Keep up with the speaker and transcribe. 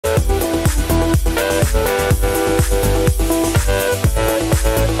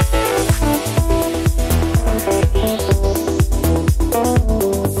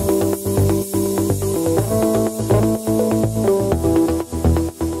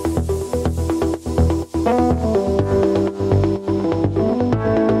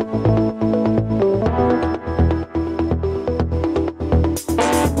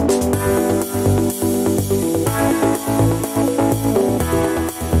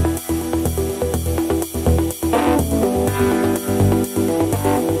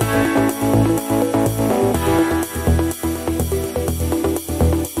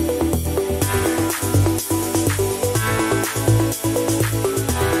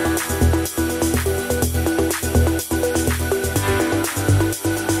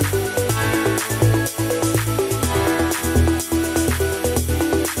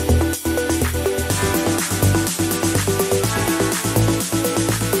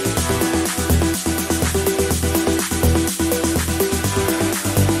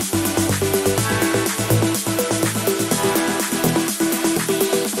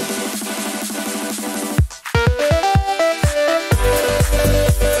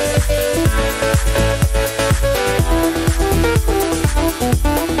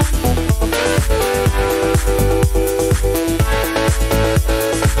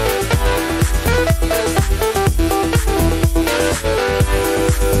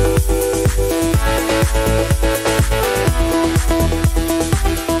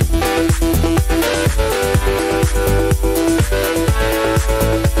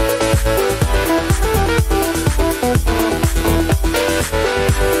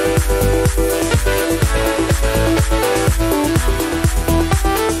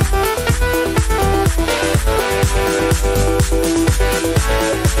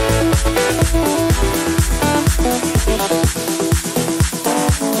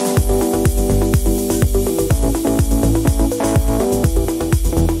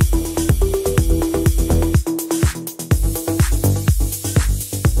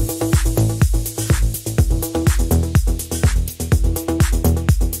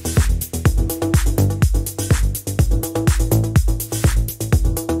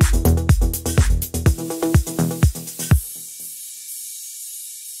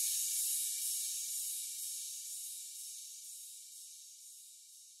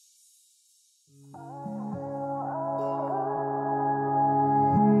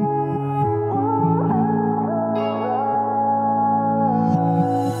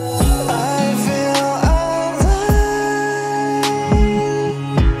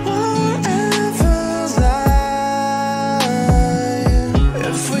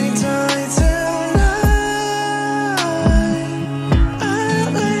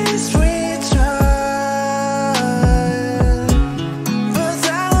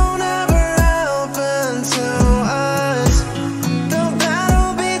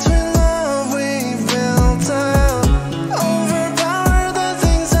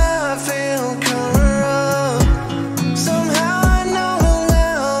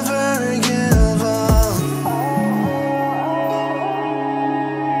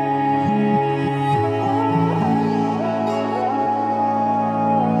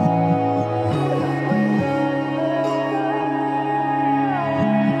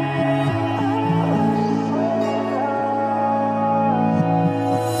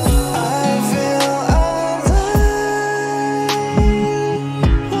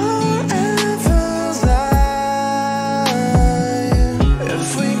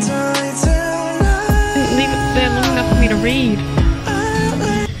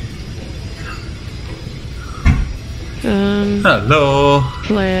Hello.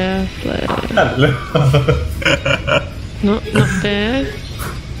 Flare. Hello. Not there.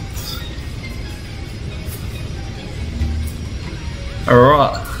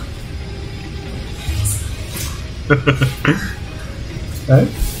 Alright. Hey?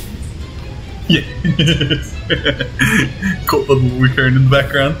 Yes. Caught the little raccoon in the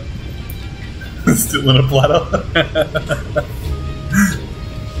background. Still in a platter.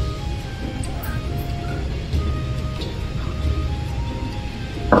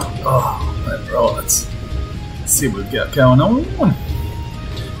 Oh, right. Let's see what we've got going on.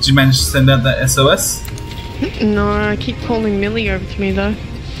 Did you manage to send out that SOS? No, I keep calling Millie over to me though.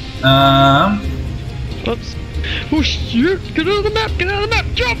 Whoops. Oh shit! Get out of the map! Get out of the map!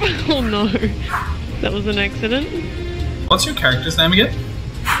 Drop! Oh no. That was an accident. What's your character's name again?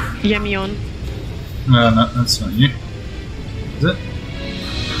 Yamion. No, that's not you. Is it?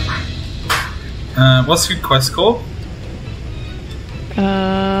 What's your quest called?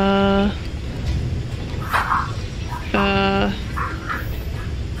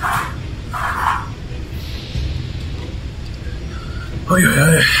 Oh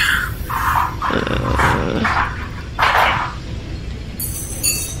yeah.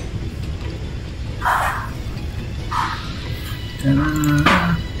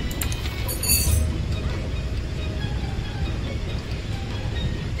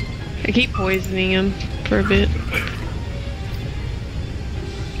 I keep poisoning him for a bit.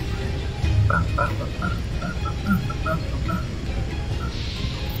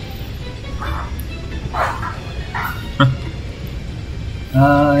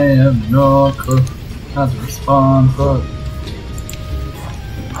 I have no clue how to respond, but...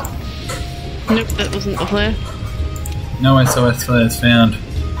 Nope, that wasn't the flare. No SOS flares found.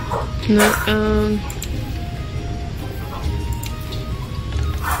 No,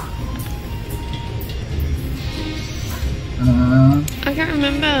 I can't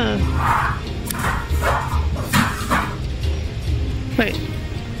remember. Wait.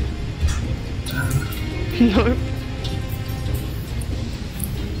 No.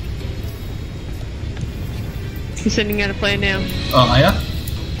 I'm sending out a flare now. Oh, are ya?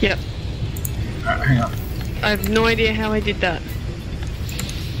 Yep. Alright, hang on. I have no idea how I did that.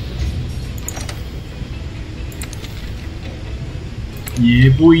 Yeah,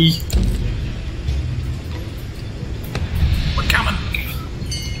 boy. We're coming.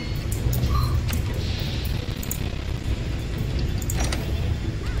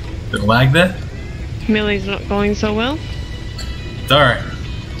 Bit of lag there. Millie's not going so well. It's alright.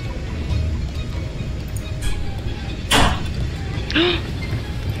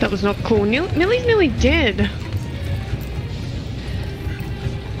 That was not cool. Millie's nearly dead.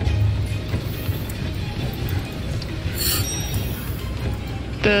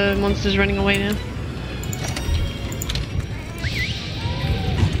 The monster's running away now.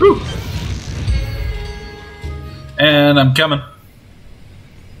 Woo. And I'm coming.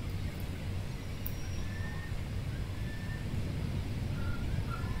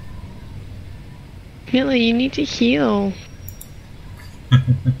 Millie, you need to heal.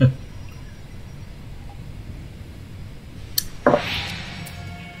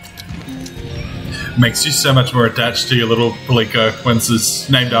 Makes you so much more attached to your little Palico when it's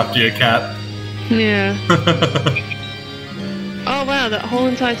named after your cat. Yeah. Oh wow, that whole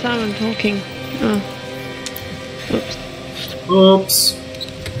entire time I'm talking. Oh. Oops. Oops.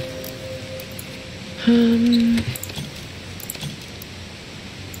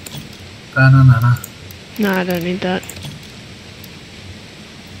 Banana. No, I don't need that.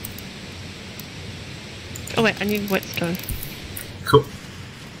 Oh wait, I need whetstone. Cool.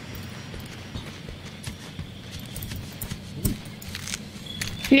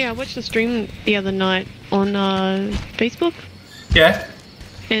 Yeah, I watched the stream the other night on Facebook. Yeah.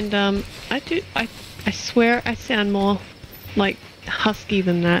 And I swear I sound more like husky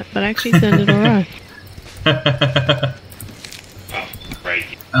than that, but I actually sounded alright.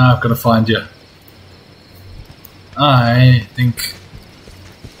 I've got to find you. I think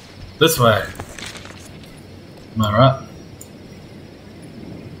this way. Am I right?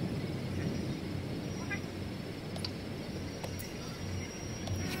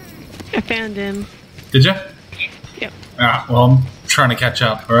 I found him. Did you? Yep. Ah, well, I'm trying to catch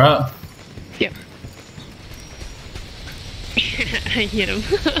up, alright? Yep. I hit him.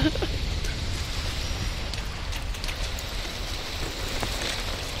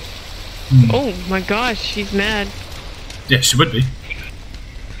 Oh my gosh, she's mad. Yeah, she would be.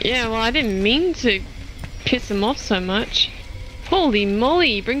 Yeah, well, I didn't mean to piss him off so much. Holy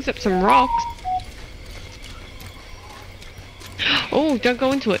moly, he brings up some rocks. Oh, don't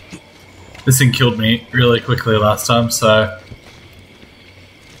go into it. This thing killed me really quickly last time, so...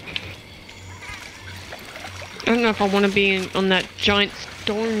 I don't know if I want to be on that giant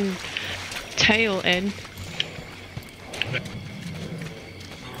storm tail, Ed.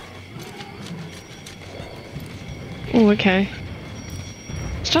 Oh, okay.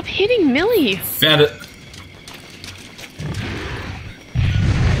 Stop hitting Millie! Found it.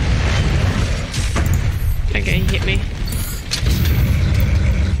 Okay, he hit me.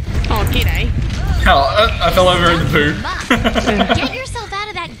 Oh, g'day. Hell, I fell over in the poo. Get yourself out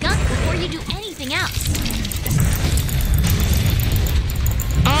of that gunk before you do anything else.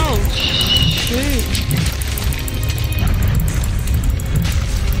 Oh, shoot.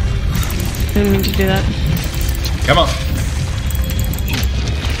 I didn't mean to do that. Come on.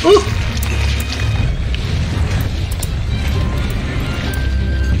 Ooh.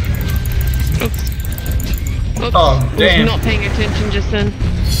 Oops. Oops. Oh, I damn. was not paying attention just then.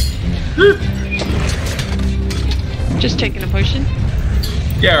 Just taking a potion.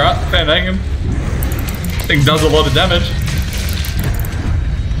 Yeah, right. Fair dinkum. Thing does a lot of damage.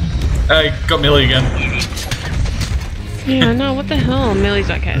 Hey, got Millie again. Yeah, no, what the hell? Millie's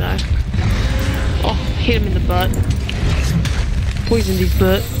okay though. Oh, hit him in the butt. Poisoned his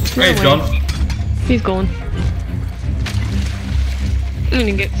butt. Hey, he's gone. He's gone. I'm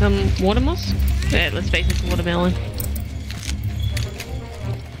gonna get some water moss. Yeah, let's face it, it's watermelon.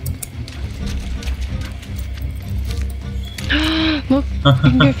 Look, you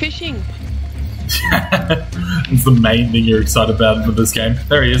can go fishing. It's the main thing you're excited about for this game.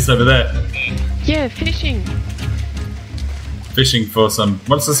 There he is over there. Yeah, fishing. Fishing for some...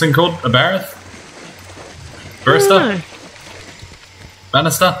 What's this thing called? A barith? I Barista? don't know.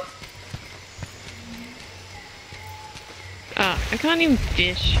 Bannister? Ah, I can't even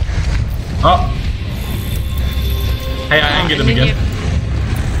fish. Oh. Hey, I angered him again.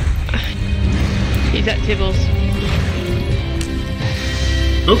 He's at Tibbles.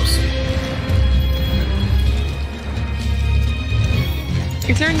 Oops.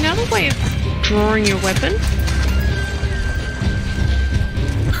 Is there another way of drawing your weapon?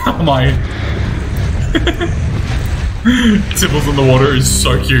 Oh my. Tibbles in the water is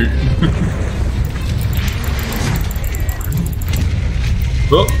so cute.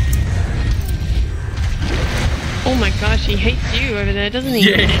 Oh. Oh my gosh, he hates you over there, doesn't he?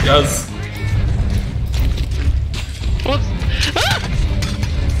 Yeah, he does. Whoops. Ah!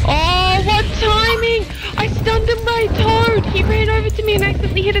 Oh, what timing! I stunned him by a toad! He ran over to me and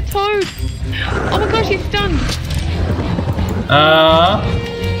accidentally hit a toad! Oh my gosh, he's stunned!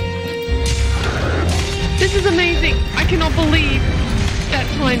 This is amazing! I cannot believe that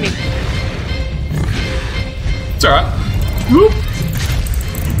timing. It's alright. Whoop.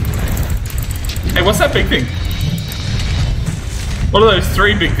 Hey, what's that big thing? What are those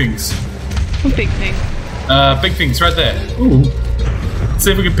three big things? What big thing? Big things right there. Ooh.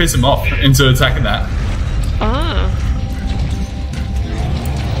 See if we can piss him off into attacking that. Ah.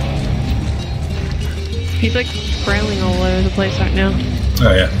 He's like growling all over the place right now.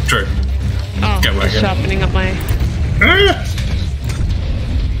 Oh yeah, true. Oh, Get just working. sharpening up my...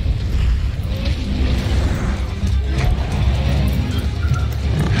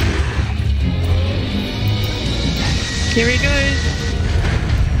 Here he goes.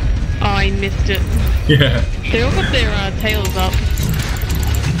 Oh, I missed it. Yeah. They all got their tails up.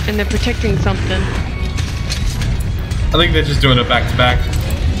 And they're protecting something. I think they're just doing it back to back.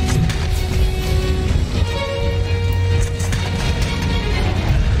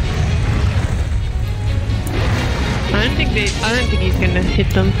 I don't think he's gonna hit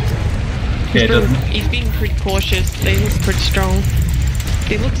them. Yeah, it doesn't. He's being pretty cautious. They look pretty strong.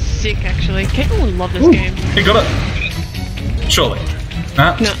 They look sick, actually. Caitlin would love this game. He got it. Surely.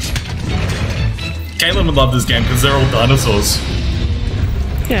 Huh? No. Caitlin would love this game because they're all dinosaurs.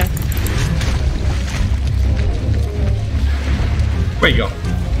 Yeah. Where you go?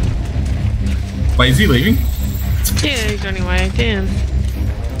 Wait, is he leaving? Yeah, he's running away. Damn.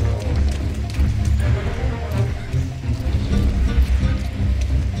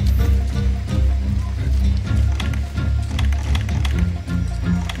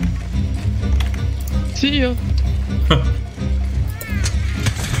 See ya.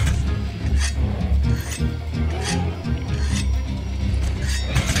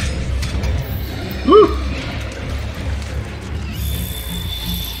 Woo!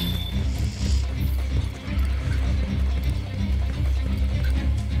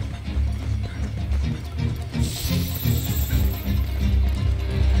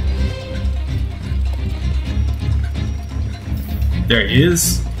 There he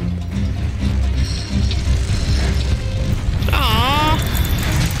is. Aww.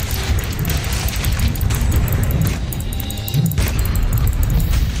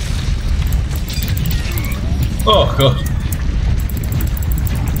 Oh god.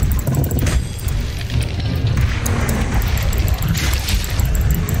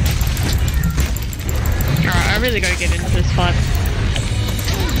 Alright, I really gotta get into this fight.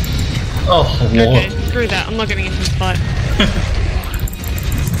 Oh lord. Okay, screw that. I'm not getting into this fight.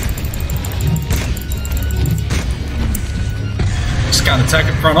 Just can't attack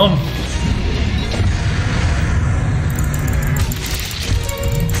it front on.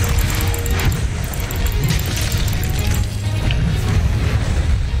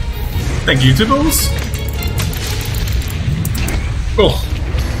 Thank you, Tibbles. Oh,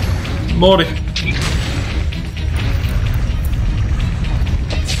 Morty.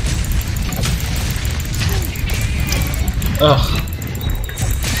 Ugh.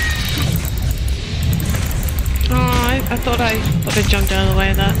 Oh, I thought I jumped out of the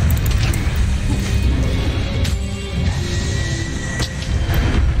way of that.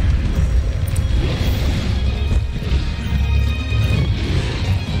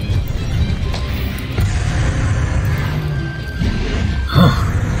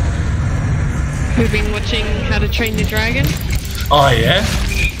 We've been watching How to Train Your Dragon. Oh yeah?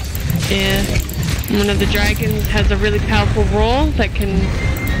 Yeah. One of the dragons has a really powerful roar that can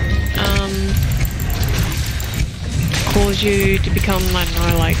cause you to become, I don't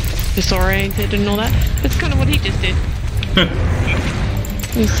know, like disoriented and all that. That's kind of what he just did.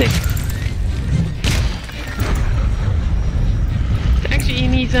 He's sick. Actually,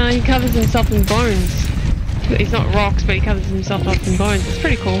 and he covers himself in bones. He's not rocks, but he covers himself up in bones. It's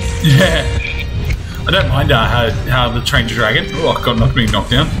pretty cool. Yeah. I don't mind how the Train to Dragon. Oh, I got being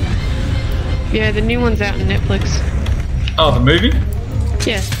knocked down. Yeah, the new one's out on Netflix. Oh, the movie?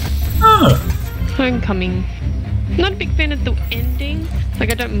 Yeah. Oh. Homecoming. Not a big fan of the ending.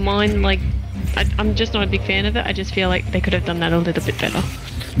 Like, I don't mind, like, I'm just not a big fan of it. I just feel like they could have done that a little bit better.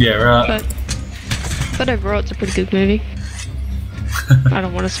 Yeah, right. But overall, it's a pretty good movie. I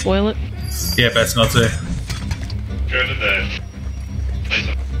don't want to spoil it. Yeah, best not to. Go to the place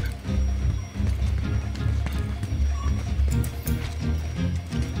of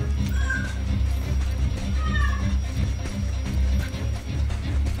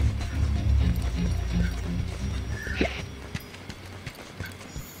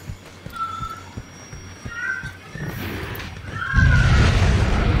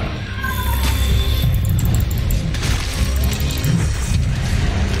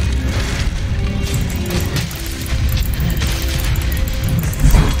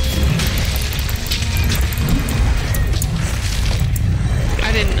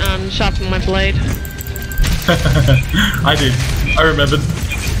sharpen my blade. I did. I remembered.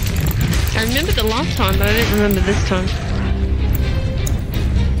 I remembered the last time, but I didn't remember this time.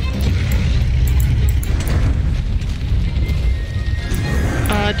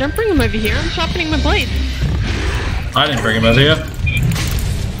 Don't bring him over here. I'm sharpening my blade. I didn't bring him over here.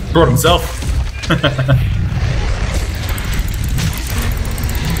 Brought himself.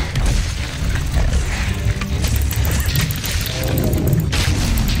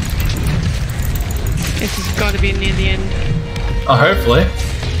 This has got to be near the end. Oh, hopefully.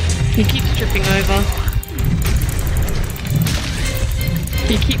 He keeps tripping over.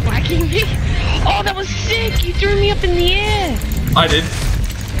 You keep whacking me. Oh, that was sick! You threw me up in the air. I did.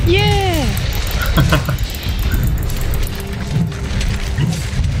 Yeah.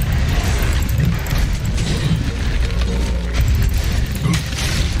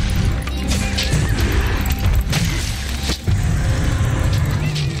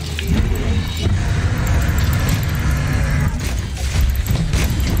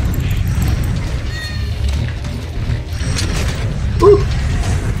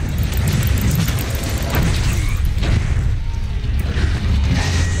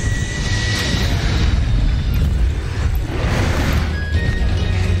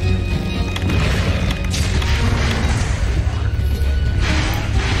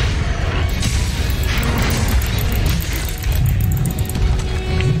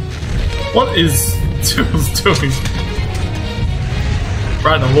 What is Tools doing?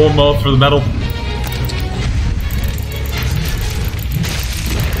 Riding a lawnmower through the metal.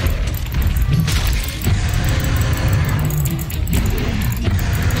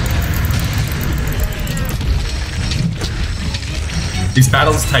 These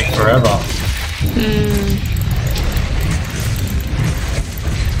battles take forever.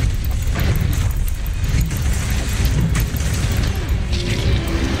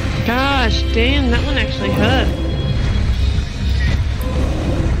 Gosh, damn, that one actually hurt.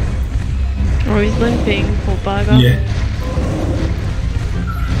 Oh, he's limping, poor bugger. Yeah.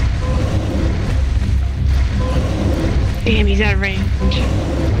 Damn, he's out of range.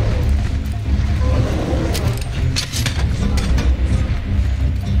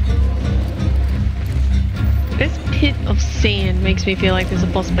 pit of sand makes me feel like there's a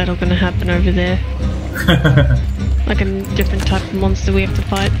boss battle gonna happen over there. Like a different type of monster we have to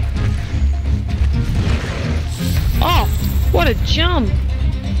fight. Oh, what a jump!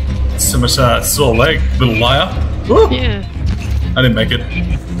 So much sore leg, little liar. Woo! Yeah. I didn't make it.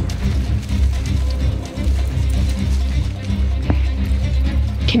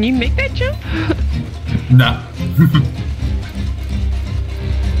 Can you make that jump? Nah.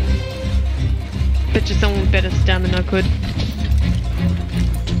 Bet you someone with better stamina could.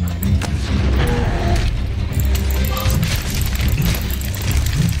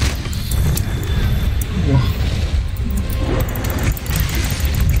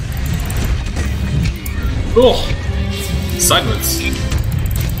 Oh! Sideways.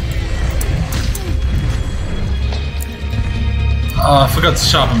 I forgot to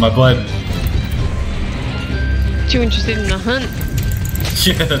sharpen my blade. Too interested in the hunt.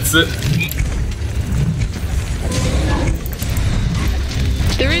 Yeah, that's it.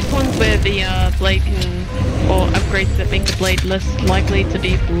 There is ones where the blade can, or upgrades that make the blade less likely to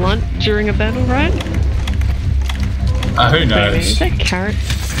be blunt during a battle, right? Who Wait, knows? is that carrot?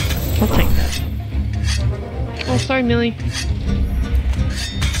 I'll take that. Oh, sorry, Millie.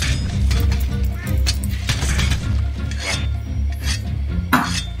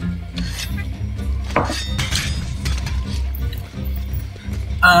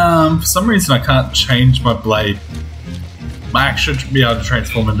 For some reason I can't change my blade. My axe should be able to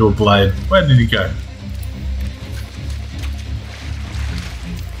transform into a blade. Where did he go?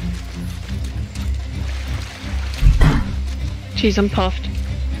 Jeez, I'm puffed.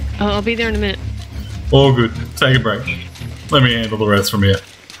 I'll be there in a minute. All good. Take a break. Let me handle the rest from here.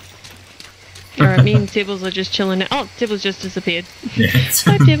 Alright, me and Tibbles are just chilling now. Oh, Tibbles just disappeared. Yeah.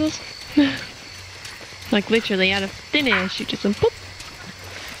 Hi, Tibbles. Like literally out of thin air, she just went boop.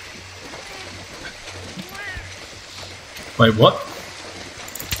 Wait, what?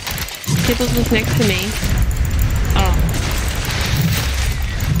 Tibbles was next to me. Oh.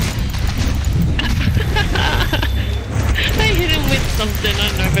 I hit him with something, I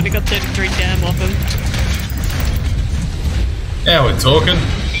don't know, but I got 33 damn off him. Yeah, we're talking.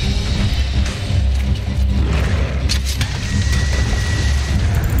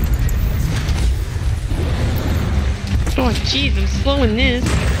 Oh jeez, I'm slowing this.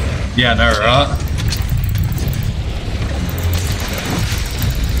 Yeah, I know, right?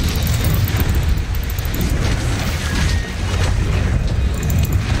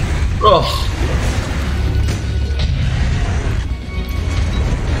 Oh.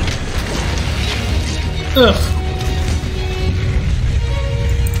 Ugh.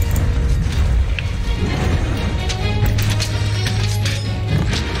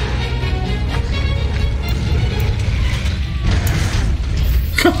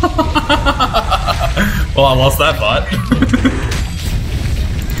 Well, I lost that fight.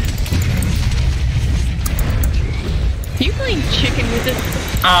 You playing chicken with it?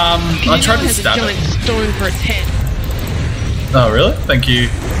 I tried to stab it. It has a giant stone for its head. Oh, really? Thank you.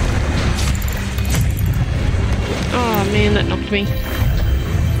 Oh man, that knocked me.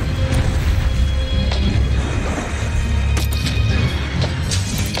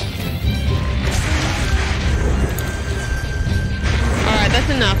 Alright, that's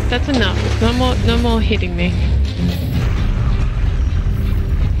enough. That's enough. No more hitting me.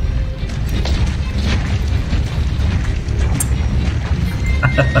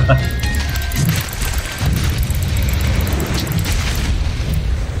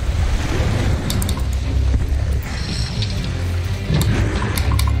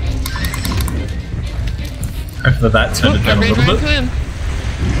 Hopefully that turned it down a little bit. Him.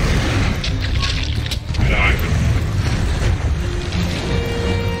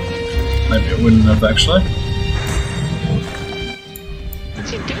 Maybe it wouldn't have actually.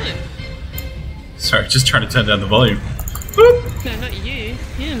 What's he doing? Sorry, just trying to turn down the volume. Boop. No, not you.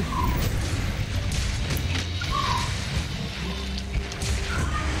 Him.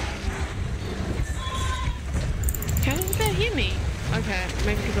 How did that hit me? Okay,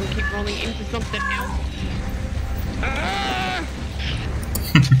 maybe because I'm keep rolling into something else. Ah!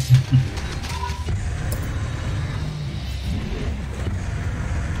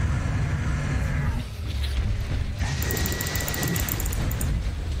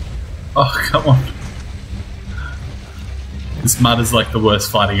 Oh, come on. This mud is like the worst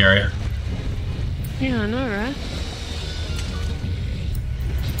fighting area. Yeah, I know, right?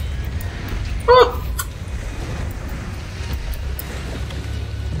 Ah.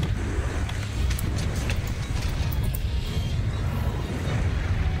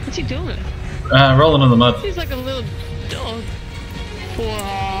 What's he doing? Rolling in the mud. He's like a little dog.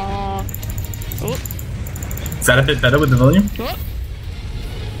 Whoa. Oh. Is that a bit better with the volume? What?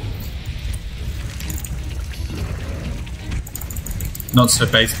 Not so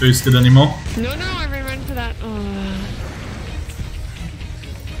bass boosted anymore. No, I ran to that. Oh.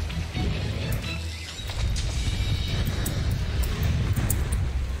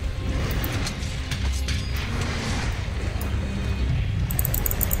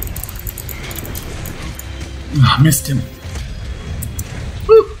 I missed him.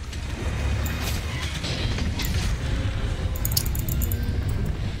 Woo.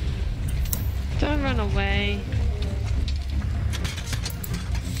 Don't run away.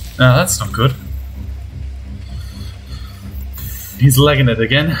 No, that's not good. He's lagging it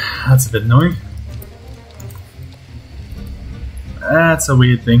again. That's a bit annoying. That's a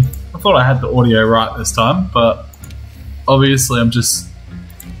weird thing. I thought I had the audio right this time, but obviously I'm just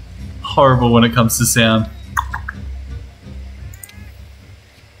horrible when it comes to sound.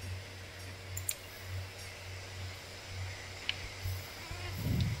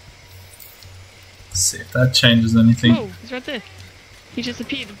 Let's see if that changes anything. Oh, he's right there. He just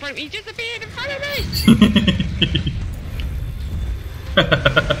appeared in front of me. He just appeared in front of me!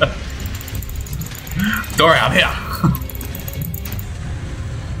 Door out here!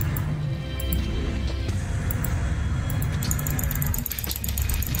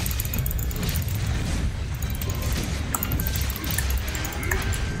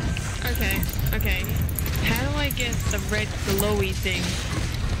 Okay. How do I get the red glowy thing?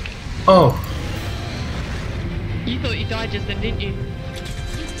 Oh. You thought you died just then, didn't you?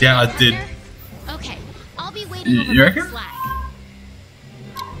 Yeah, I did. Okay, I'll be waiting over You by reckon? the flag.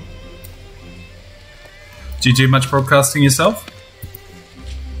 Do you do much broadcasting yourself?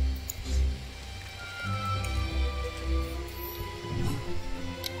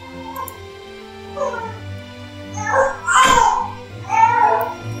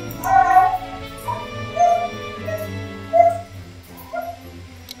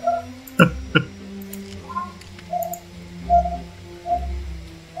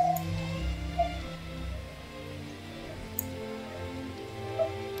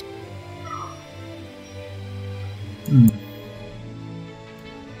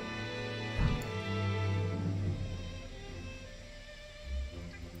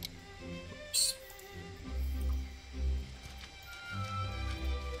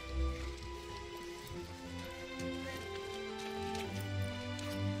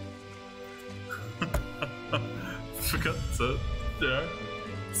 Forgot to,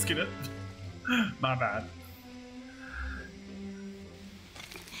 skin it. My bad.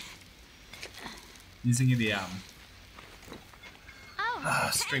 Using the Oh,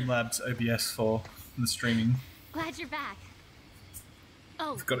 Streamlabs OBS for the streaming. glad you're back.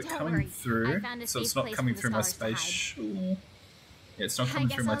 Oh, I've got it don't coming worry. through, I found a so it's safe not place coming for the through my scholars to hide. spatial. Yeah, it's not I coming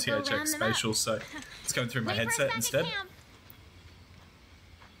guess through my I'll go round THX them up. spatial, so it's going through my Wait for us headset back at instead. camp.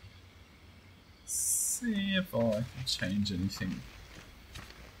 See if I can change anything.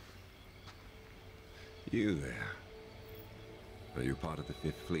 You there? Are you part of the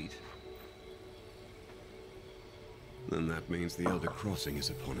Fifth Fleet? Then that means the Elder Crossing is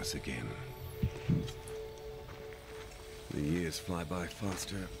upon us again. The years fly by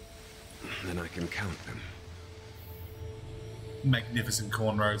faster than I can count them. Magnificent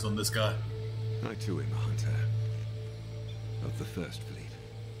cornrows on this guy. I too am a hunter of the First Fleet.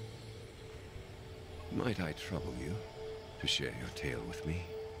 Might I trouble you to share your tale with me?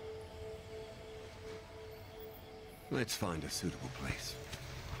 Let's find a suitable place.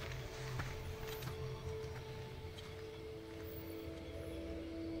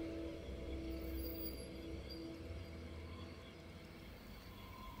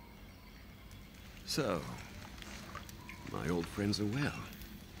 So, my old friends are well.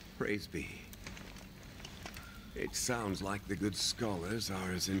 Praise be. It sounds like the good scholars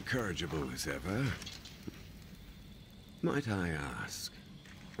are as incorrigible as ever. Might I ask,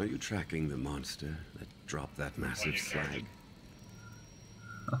 are you tracking the monster that dropped that massive slag?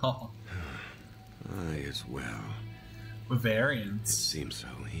 Oh, I as well. with It variants. seems so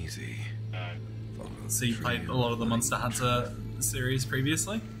easy. Follow So you the played a trail, lot of the find Monster Hunter series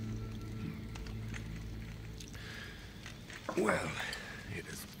previously? Well, it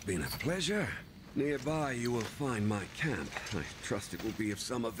has been a pleasure. Nearby you will find my camp. I trust it will be of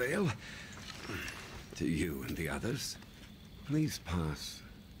some avail. To you and the others. Please pass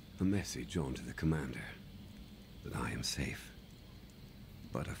a message on to the commander that I am safe.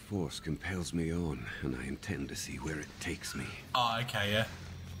 But a force compels me on, and I intend to see where it takes me. Oh, okay, yeah.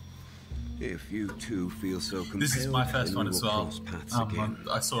 If you too feel so compelled, This is my first then one we as will well. cross paths again.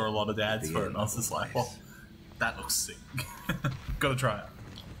 I saw a lot of ads The for it, end and I was just of like, this. well, that looks sick. Gotta try it.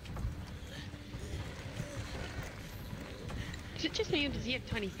 Is it just me or does he have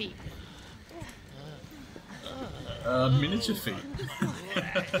tiny feet? Miniature feet.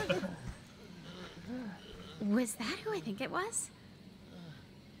 Was that who I think it was?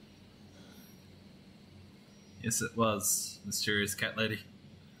 Yes, it was, mysterious cat lady.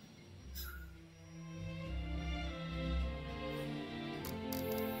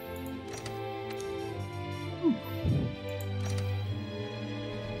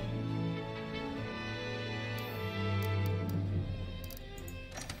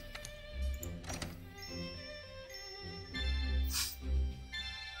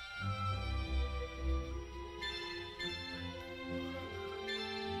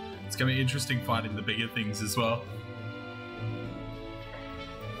 It's gonna be interesting finding the bigger things as well.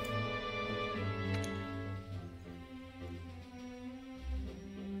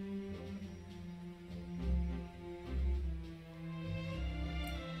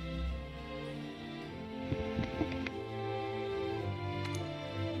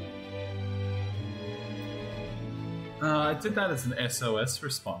 I did that as an SOS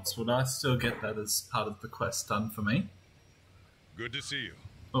response. Would I still get that as part of the quest done for me? Good to see you.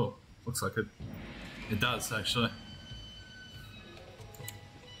 Oh, looks like it. It does, actually.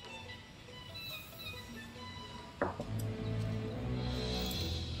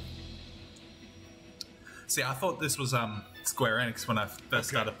 See, I thought this was Square Enix when I first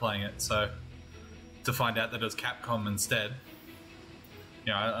started playing it, so to find out that it was Capcom instead.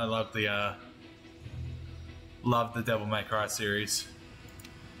 You know, I love the Devil May Cry series.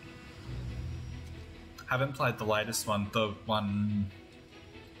 Haven't played the latest one, the one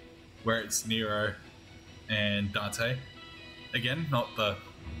where it's Nero and Dante. Again, not the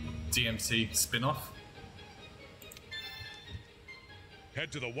DMC spin-off.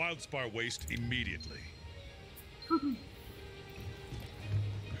 Head to the Wildspar Waste immediately.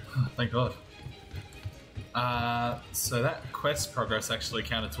 Thank God. So that quest progress actually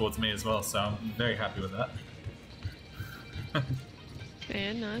counted towards me as well, so I'm very happy with that.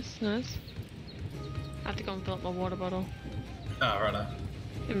 Yeah, nice, nice. I have to go and fill up my water bottle. Oh, righto.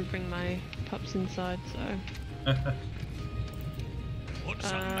 Didn't bring my pups inside, so...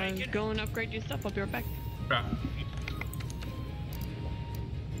 go and upgrade your stuff, I'll be right back. Right.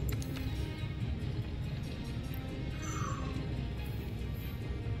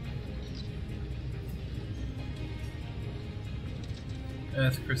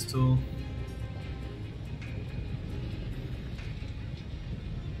 Earth crystal.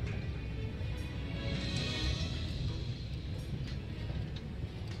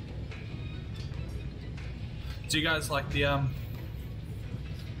 Do you guys like the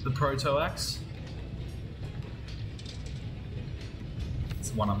Proto Axe? It's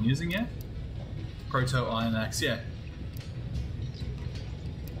the one I'm using, yeah? Proto Iron Axe, yeah.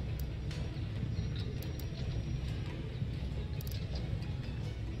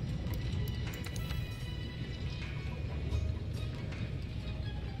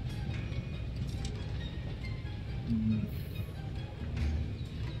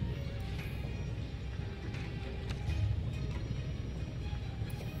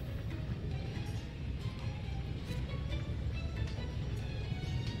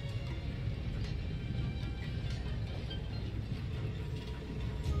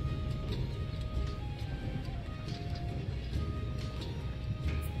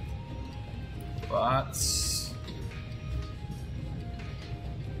 But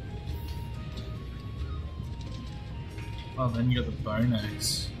oh, then you got the bone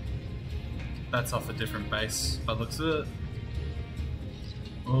axe. That's off a different base by the looks of it.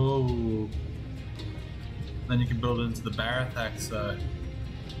 Oh, then you can build it into the Barath axe though.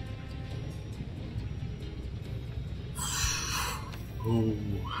 Oh.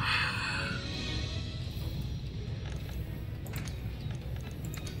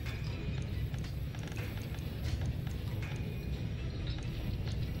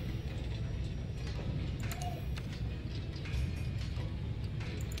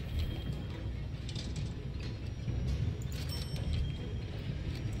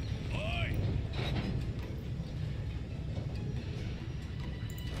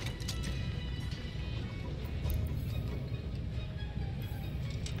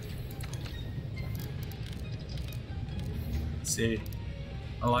 See,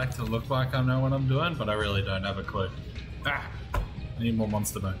 I like to look like I know what I'm doing, but I really don't have a clue. Ah! I need more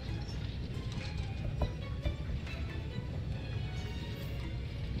monster bone.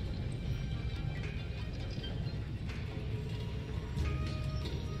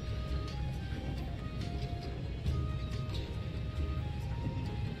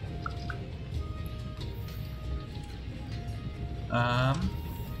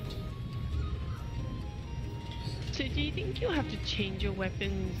 So do you think you'll have to change your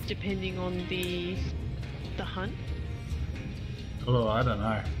weapons depending on the hunt? Oh, I don't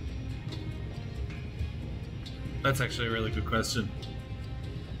know. That's actually a really good question.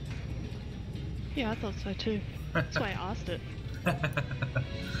 Yeah, I thought so too. That's why I asked it.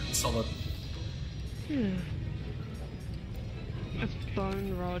 Solid. A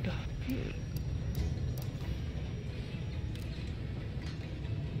bone rod.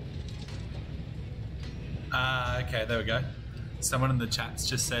 Okay, there we go. Someone in the chat's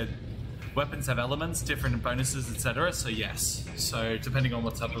just said weapons have elements, different bonuses, etc. So yes. So depending on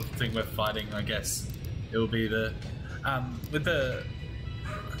what type of thing we're fighting, I guess it will be the with the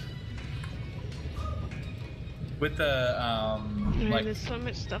Man, like there's so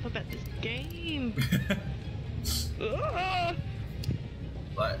much stuff about this game. Ugh.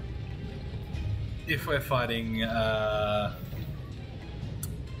 like if we're fighting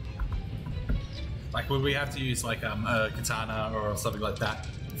like would we have to use like a katana or something like that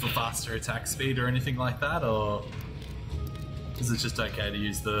for faster attack speed or anything like that, or is it just okay to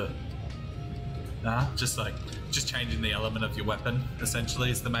use the just changing the element of your weapon essentially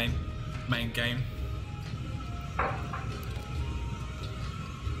is the main game?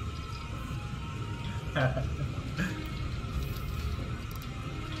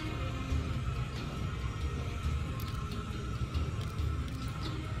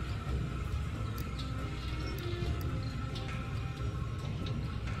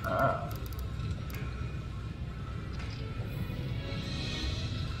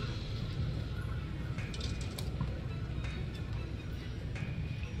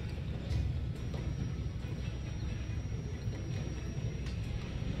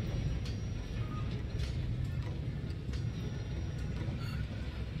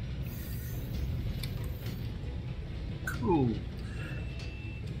 Cool.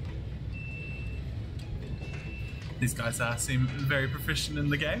 These guys seem very proficient in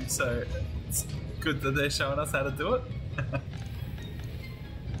the game, so it's good that they're showing us how to do it.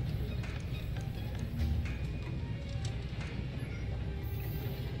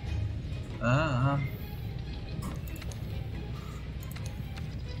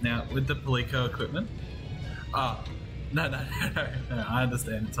 Now, with the Palico equipment... No, I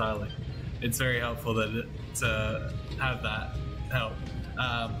understand entirely. It's very helpful that to have that help.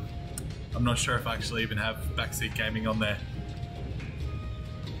 I'm not sure if I actually even have backseat gaming on there.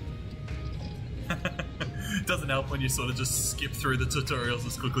 It doesn't help when you sort of just skip through the tutorials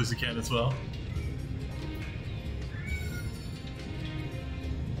as quickly as you can as well.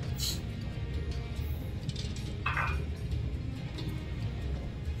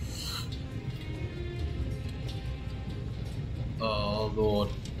 Oh Lord.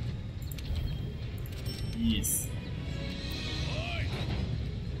 Yes.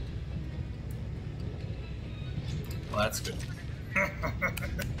 Well, that's good.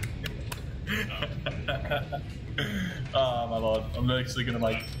 Oh my lord, I'm actually gonna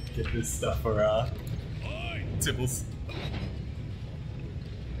like get this stuff for Tibbles.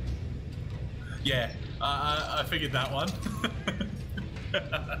 Yeah, I figured that one.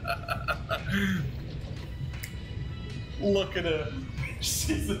 Look at her,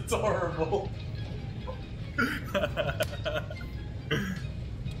 she's adorable.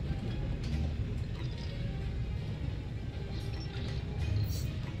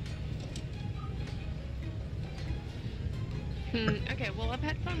 Okay, well I've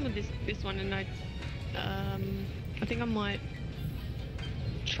had fun with this one, and I think I might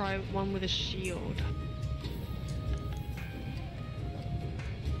try one with a shield.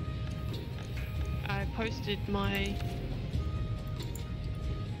 I posted my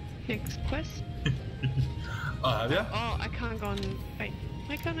next quest. Oh, have you? Oh, I can't go on. Wait,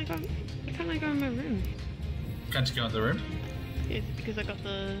 why can't I go in my room? Can't you go in the room? Is it because I got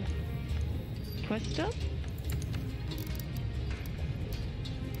the quest up?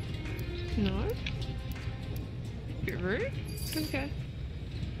 No? You're rude? Okay.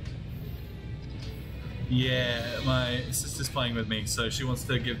 Yeah, my sister's playing with me, so she wants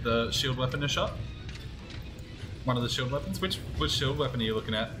to give the shield weapon a shot. One of the shield weapons. Which shield weapon are you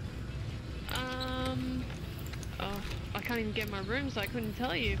looking at? Oh, I can't even get my room, so I couldn't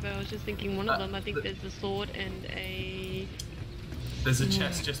tell you, but I was just thinking one of them. I think there's a sword and a... There's a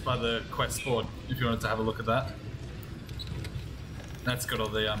chest just by the quest board, if you wanted to have a look at that. That's got all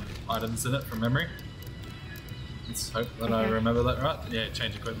the items in it from memory. Let's hope that I remember that right. Yeah,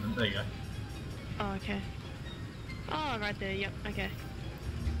 change equipment. There you go. Oh, okay. Oh, right there. Yep. Okay.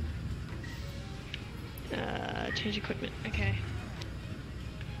 Change equipment. Okay.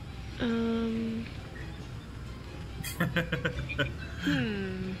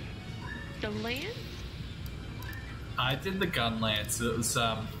 The lance? I did the gun lance. It was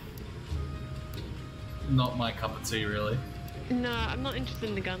not my cup of tea, really. No, I'm not interested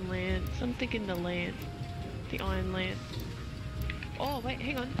in the gun lance. I'm thinking the lance. The iron lance. Oh, wait,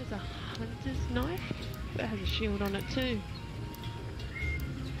 hang on. There's a hunter's knife that has a shield on it too.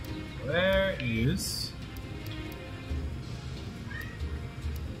 Where is...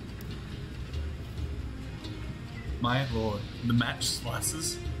 My lord, the match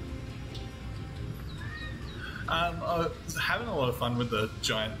slices. I was having a lot of fun with the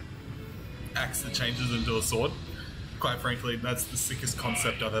giant axe that changes into a sword. Quite frankly, that's the sickest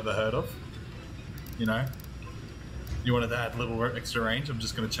concept I've ever heard of. You know? You wanted to add a little extra range, I'm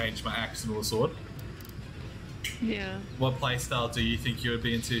just going to change my axe into a sword. Yeah. What playstyle do you think you would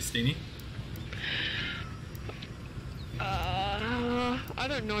be into, Steenie? I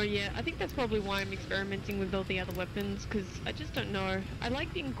don't know yet. I think that's probably why I'm experimenting with all the other weapons, because I just don't know. I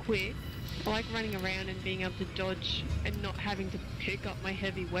like being quick. I like running around and being able to dodge and not having to pick up my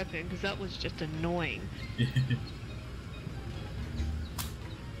heavy weapon, because that was just annoying.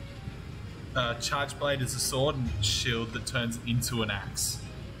 Charge blade is a sword and shield that turns into an axe.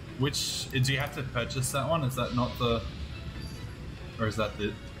 Which do you have to purchase that one? Is that not the, or is that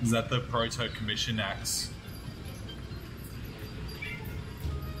the proto commission axe?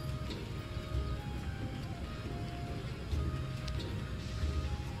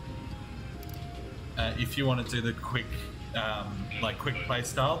 If you want to do the quick, quick play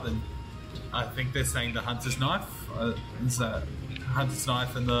style, then I think they're saying the hunter's knife. Is that hunter's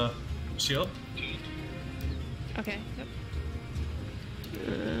knife and the shield? Okay, yep.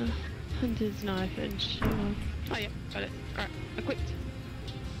 Hunter's knife and shield. Oh, yep, got it. Alright, equipped.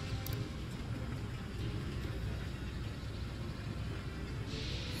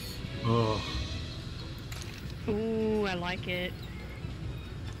 Oh. Ooh, I like it.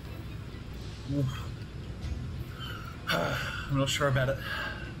 I'm not sure about it.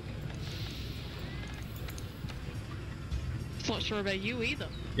 It's not sure about you either.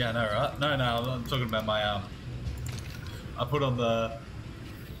 Yeah, I know, right? No, I'm talking about my I put on the.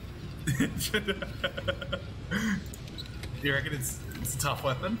 You reckon it's a tough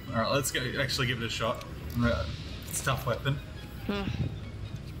weapon? All right, let's go. Actually, give it a shot. It's a tough weapon.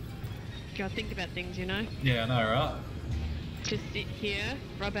 Gotta think about things, you know. Yeah, I know, right? Just sit here,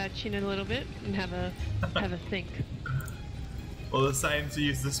 rub our chin a little bit, and have a think. Well, they're saying to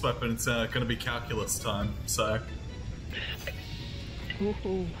use this weapon, it's going to be calculus time. So.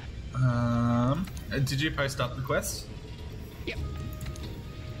 Woohoo. Did you post up the quest? Yep.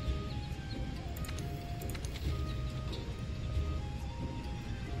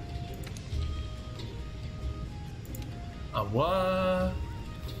 What?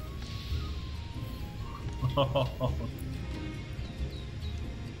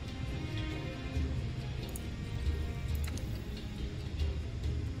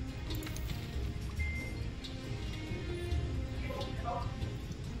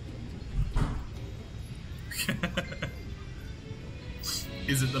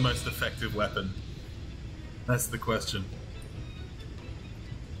 Is it the most effective weapon? That's the question.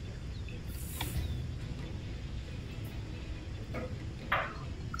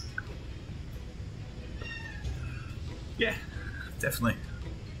 Yeah, definitely.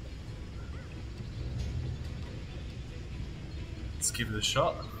 Let's give it a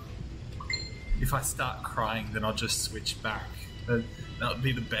shot. If I start crying, then I'll just switch back. That would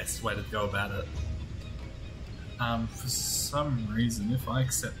be the best way to go about it. For some reason, if I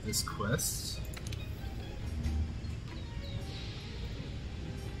accept this quest...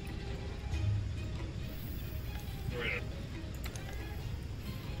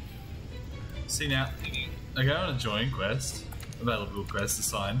 See now, I go on a join quest, available quest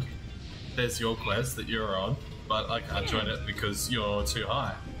assigned. There's your quest that you're on, but I can't join it because you're too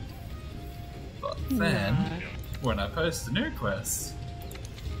high. But then, when I post a new quest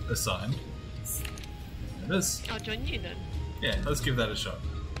assigned, there it is. I'll join you then. Yeah, let's give that a shot.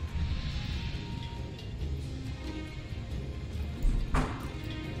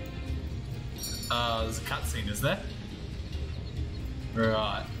 There's a cutscene, is there?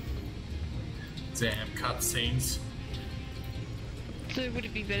 Right. Damn cutscenes. So would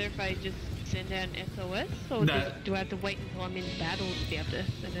it be better if I just send out an SOS? Or do I have to wait until I'm in battle to be able to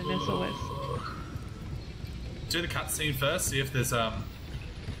send an SOS? Do the cutscene first, see if there's okay.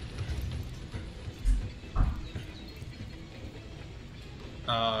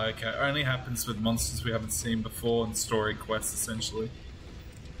 Only happens with monsters we haven't seen before and story quests, essentially.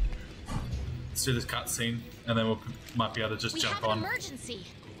 Let's do this cutscene, and then we might be able to just jump on. We have an emergency.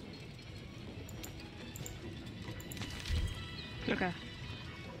 Okay.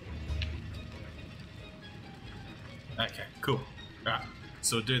 Okay, cool. Alright,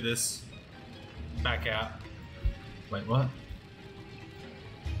 so we'll do this. Back out. Wait, what?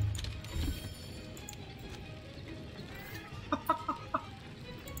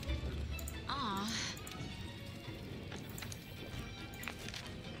 Aw.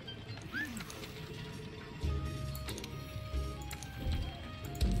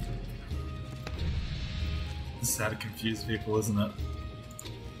 This is how to confuse people, isn't it?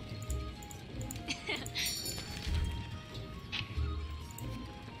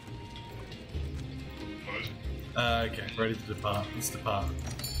 Okay, ready to depart. Let's depart.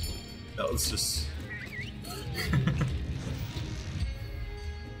 That was just...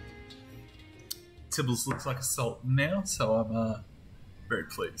 Tibbles looks like a sultan now, so I'm very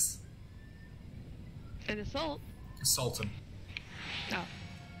pleased. An assault? Sultan. Oh.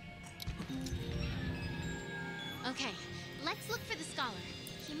 Okay, let's look for the scholar.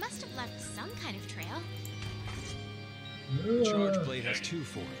 He must have left some kind of trail. Charge blade has two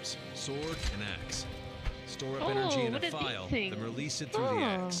forms, sword and axe. Store up energy in a what are these file, things? then release it through the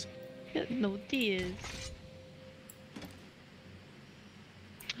axe. Got no ideas.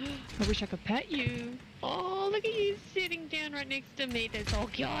 I wish I could pet you. Oh, look at you sitting down right next to me. That's all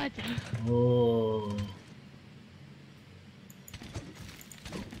cute. Oh.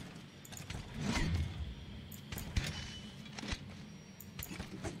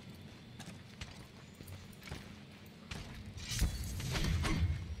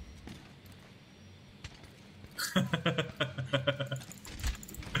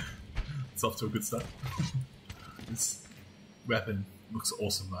 It's off to a good start. This weapon looks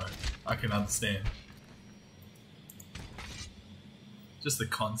awesome though. I can understand. Just the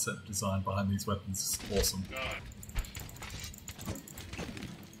concept design behind these weapons is awesome. God.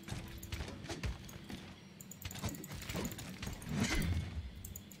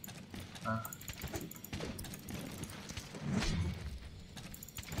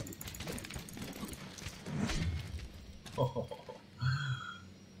 Oh.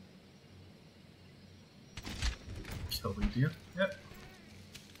 Kill the deer. Yep.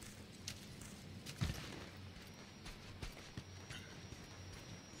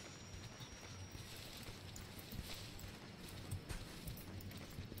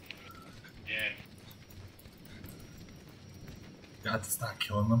 Yeah. Got to start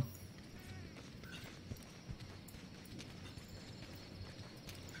killing them.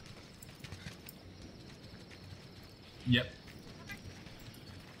 Yep.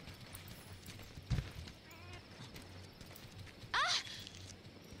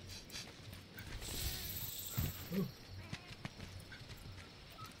 Ooh.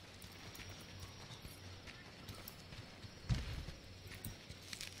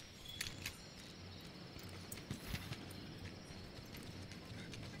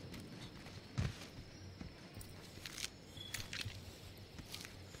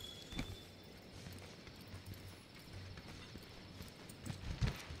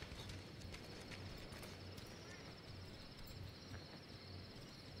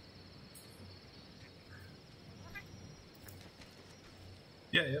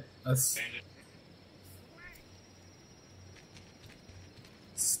 Yeah, yep. That's Bandit.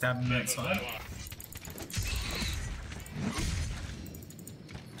 stabbing that side.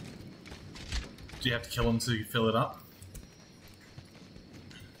 Do you have to kill him to fill it up?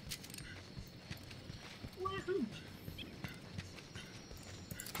 Woohoo!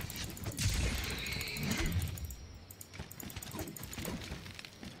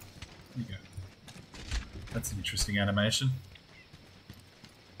 There you go. That's an interesting animation.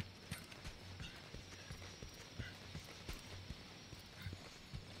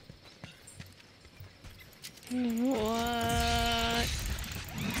 What?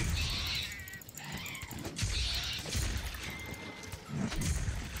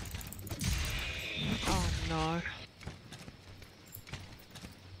 Oh no.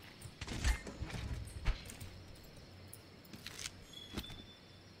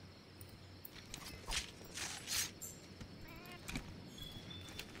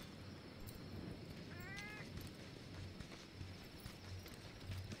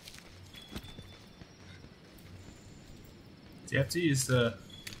 Do you have to use the...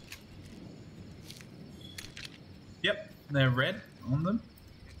 Yep, they're red on them.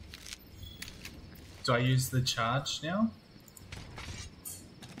 Do I use the charge now?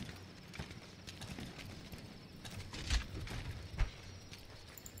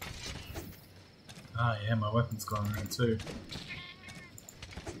 Ah, yeah, my weapon's gone around too.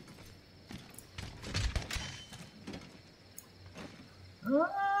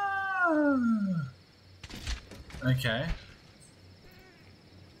 Ah! Okay.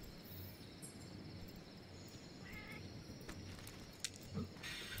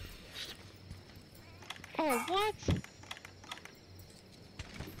 Oh, what?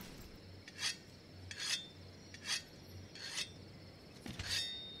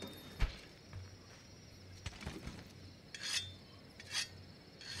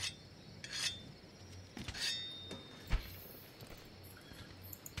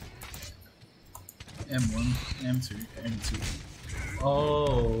 M1, M2, M2.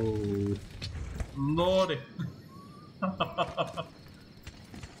 Oh, lordy.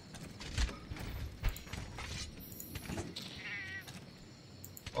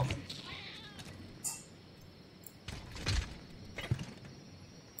 Oh.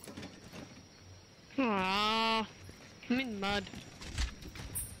 Aww, I'm in mud.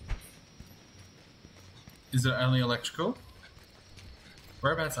 Is it only electrical?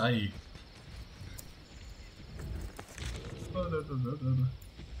 Whereabouts are you?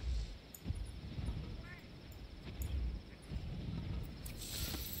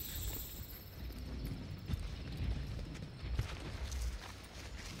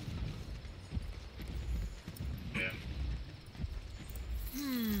 Yeah.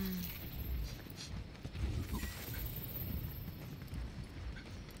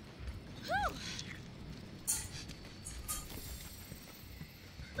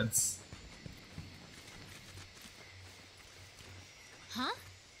 That's... Huh?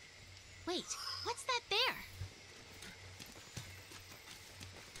 Wait, what's that there?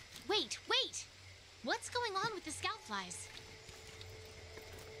 Wait! What's going on with the scout flies?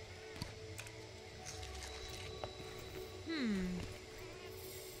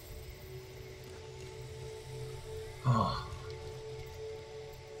 Oh.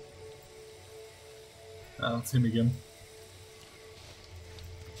 That's him again.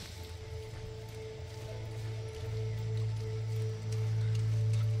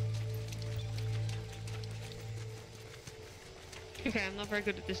 Okay, I'm not very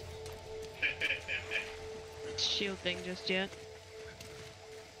good at this shield thing just yet.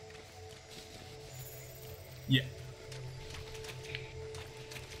 Yeah.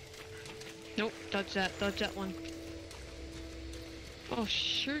 Nope, dodge that one. Oh,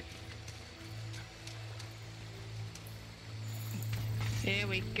 shoot. There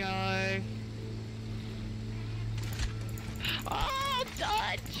we go. Oh,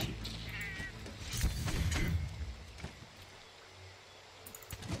 dodge!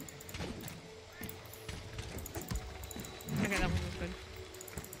 Okay, that one was good.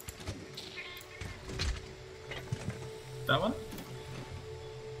 That one?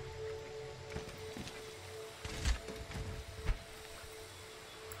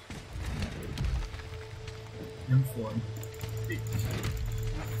 M4.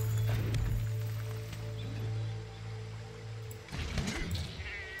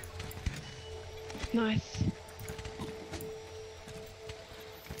 Nice.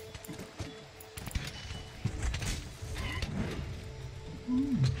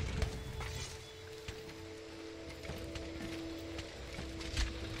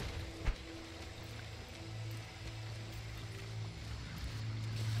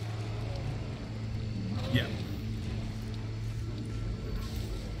 Yeah.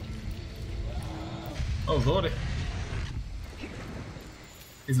 Oh, lordy.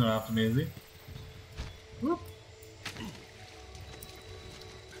 He's not after me, is he? Whoop.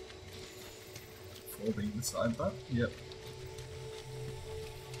 Folding the side butt? Yep.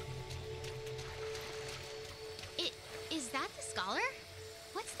 Is that the scholar?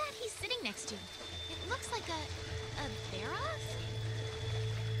 What's that he's sitting next to? It looks like a Baroth?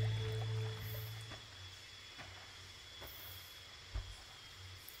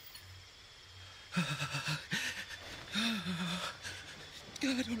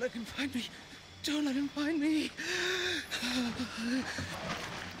 God, don't let him find me. Don't let him find me.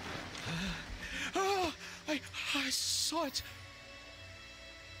 Oh, I saw it.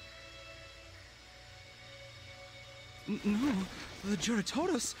 No, the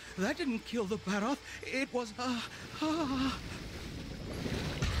Juratotus, that didn't kill the Baroth. It was,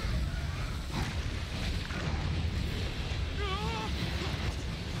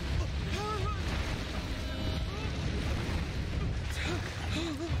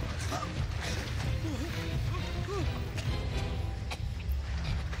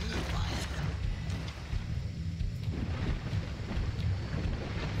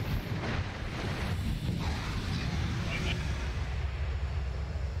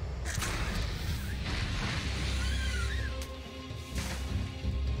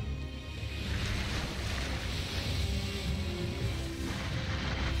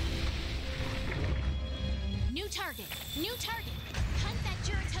 New target. Hunt that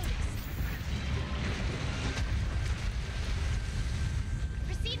Juratotus.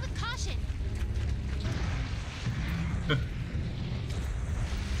 Proceed with caution.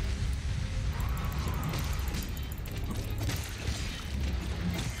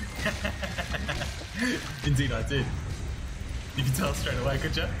 Indeed, I did. You can tell straight away,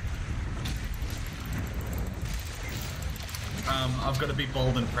 could you? I've got to be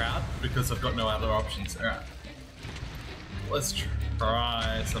bold and proud because I've got no other options. All right, let's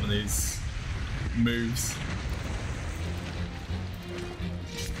try some of these moves.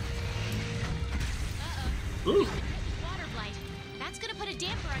 Ooh. Water blight. That's gonna put a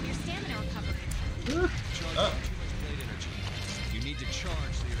damper on your stamina recovery. Charging too much blade energy. You need to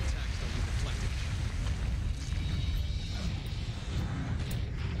charge so your attacks don't be deflected.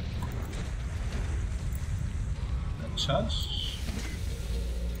 Charge.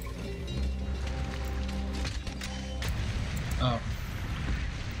 Oh.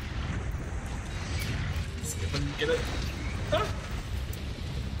 Let's see if I can get it. Ah.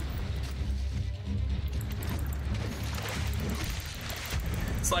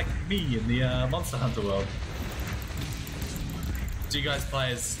 It's like me in the Monster Hunter world. Do you guys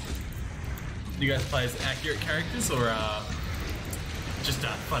play as accurate characters or just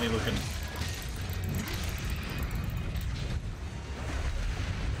funny looking?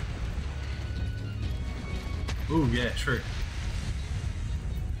 Ooh, yeah, true.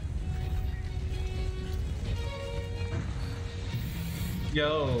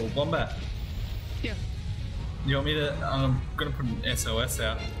 Yo, Wombat. Yeah. You want me to? I'm gonna put an SOS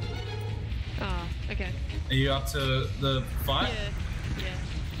out. Oh, okay. Are you up to the fight? Yeah.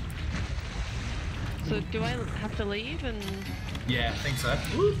 So do I have to leave and... Yeah, I think so.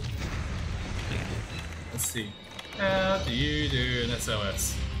 Woo. Let's see. How do you do an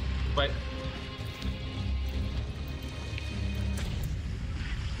SOS? Wait.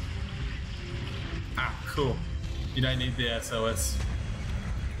 Ah, cool. You don't need the SOS.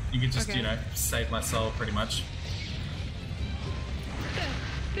 You can just, Okay. you know, save my soul pretty much.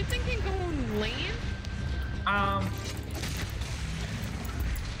 This thing can go on land? I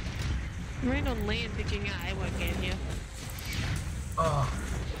ran on land thinking, I won't get here. Oh.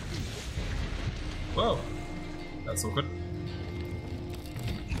 Whoa. That's awkward.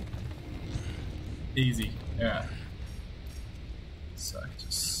 Easy. Yeah. So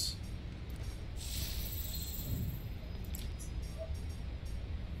just...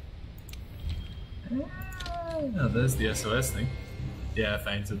 Oh, there's the SOS thing. Yeah, I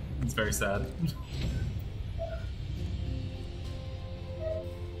fainted. It's very sad.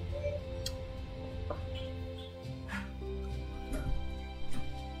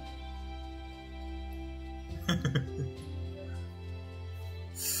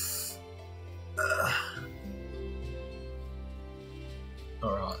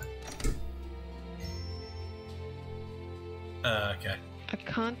 Alright. Okay. I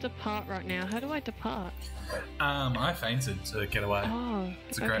can't depart right now. How do I depart? I fainted to get away. Oh,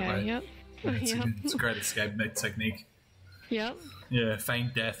 It's a great okay, way. Yep. It's, Yep. it's a great escape technique. Yep. Yeah,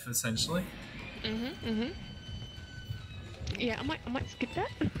 feign death essentially. Yeah, I might skip that.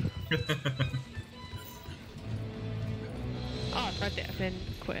 Oh, it's right there. Then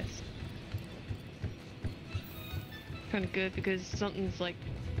quest. Kind of good because something's like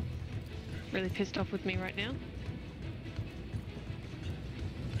really pissed off with me right now.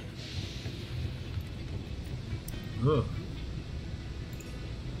 Ugh.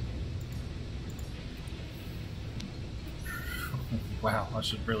 Wow, I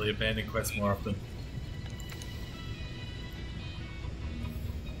should really abandon quests more often.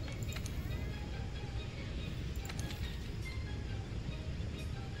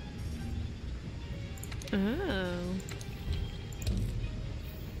 Oh.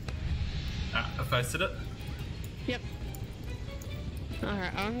 Ah, I posted it. Yep.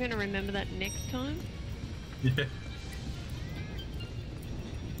 Alright, I'm gonna remember that next time. Yeah.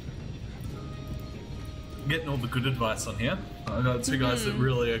 I'm getting all the good advice on here. I got two guys that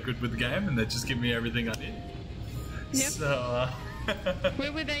really are good with the game and they just give me everything I need. Yep. So,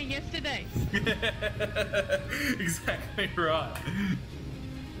 Where were they yesterday? exactly right.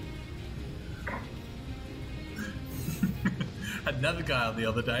 Had another guy on the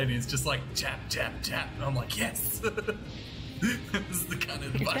other day and he's just like, jab, jab, jab. And I'm like, yes. This is the kind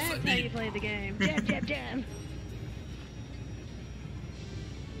of advice I That's how you need. play the game. Jab, jab, jab.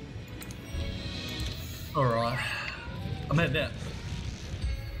 Alright. I'm heading out.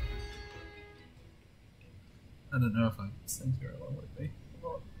 I don't know if I send her along with me.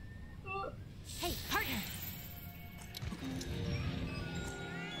 Hey, partner.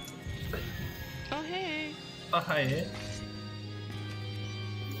 Oh, hey. Oh, hi.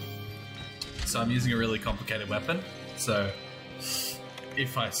 So I'm using a really complicated weapon. So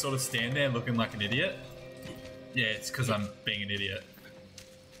if I sort of stand there looking like an idiot, yeah, it's because I'm being an idiot.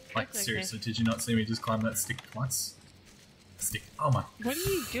 Like, That's okay. seriously, did you not see me just climb that stick twice? Stick. Oh my. What are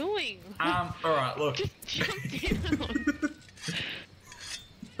you doing? Alright, look. Just jump down.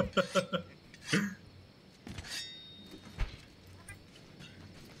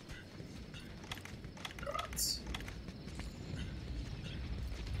 Alright.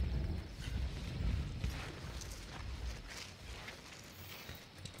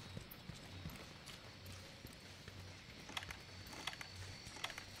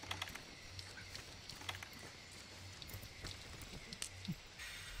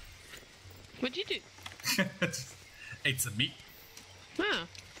 What'd you do? Ate some meat. Huh.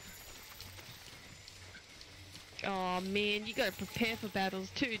 Oh man, you gotta prepare for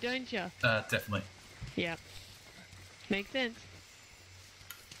battles too, don't you? Definitely. Yep. Makes sense.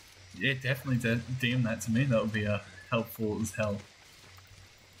 Yeah, definitely DM that to me. That would be helpful as hell.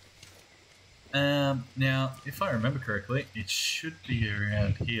 Now, if I remember correctly, it should be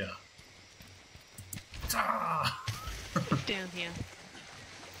around here. Ah! It's down here.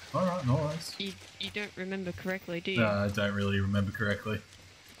 Alright, no worries. You don't remember correctly, do you? I don't really remember correctly.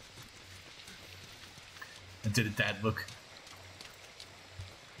 I did a dad look.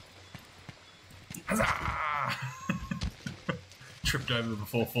 Huzzah! Tripped over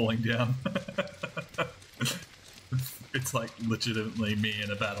before falling down. It's like legitimately me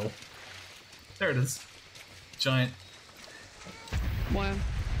in a battle. There it is. Giant. Worm.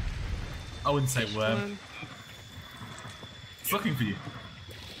 I wouldn't say worm. It's looking for you.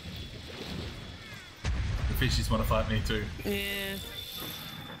 The fishies want to fight me too. Yeah.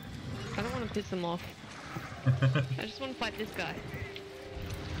 I don't want to piss them off. I just want to fight this guy.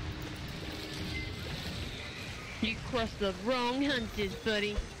 You crossed the wrong hunters,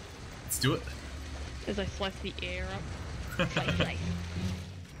 buddy. Let's do it. As I slice the air up. Slice.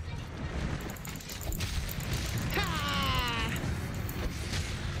 Ha!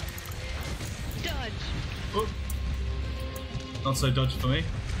 Dodge. Oh. Not so dodgy for me.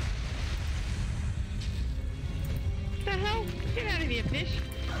 What the hell? Get out of here, fish.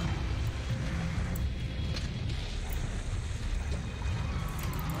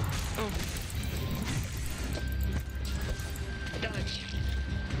 Oh. Dodge.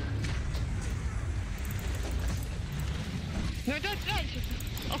 No, dodge.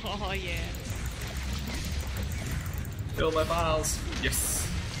 Oh, yeah. Fill my files. Yes.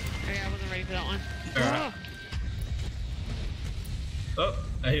 Okay, I wasn't ready for that one. Alright. Oh,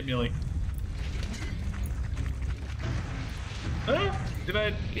 I hit Muley. Ah, did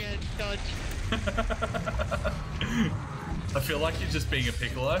I? Yeah, dodge. I feel like you're just being a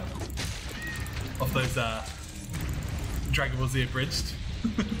piccolo off those Dragon Ball Z Abridged. I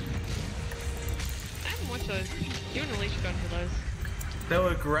haven't watched those. You and Alicia got into those. They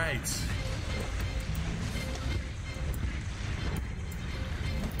were great.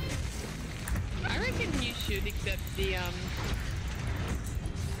 I reckon you should accept the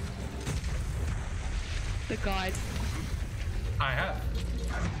guide. I have.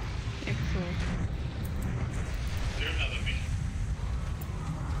 Excellent. Do another mission.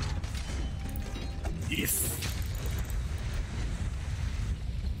 Yes.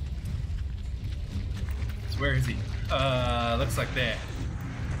 So where is he? Looks like there.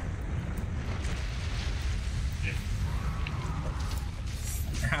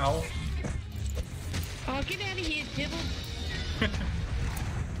 How? Oh, get out of here, Dibble.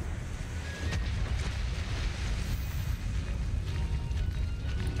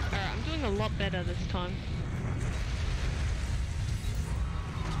 Alright, I'm doing a lot better this time.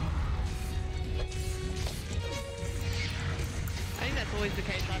 I think that's always the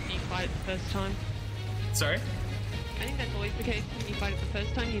case after you fight it the first time. Sorry? I think that's always the case when you fight it the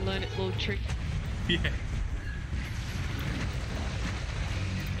first time, you learn its little trick. Yeah.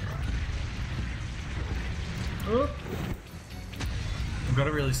 Oh. I've got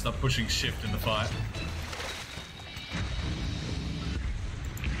to really stop pushing shift in the fight.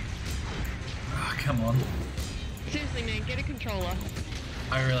 Ah, come on. Seriously, man, get a controller.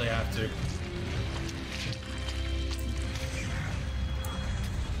 I really have to.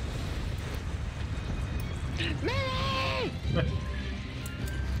 Melee!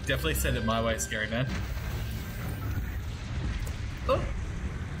 Definitely send it my way, scary man. Oh.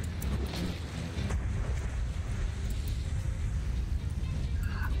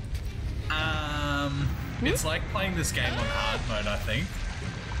 It's like playing this game on hard mode, I think.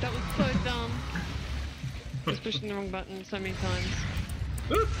 That was so dumb. I was pushing the wrong button so many times.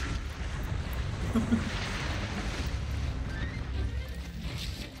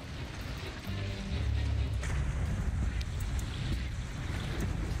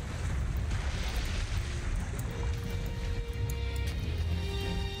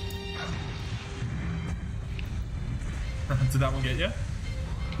 Did that one get you?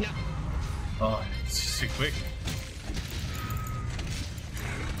 No. Oh, it's just too quick.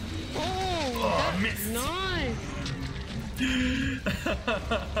 Oh, that's missed. nice.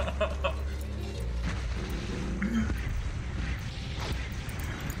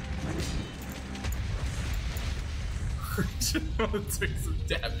 Just want to take some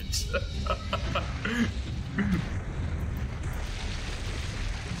damage.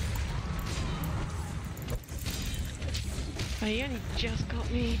 Oh, he only just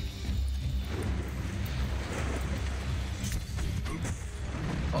got me.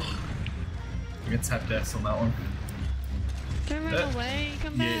 Oh, you can tap deaths on that one. Don't run away,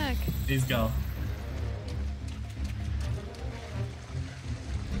 come back. He's gone.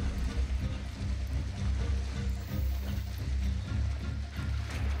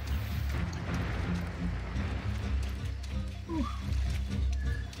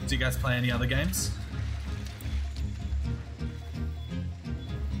 Do you guys play any other games?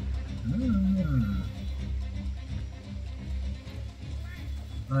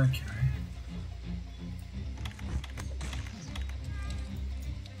 Okay.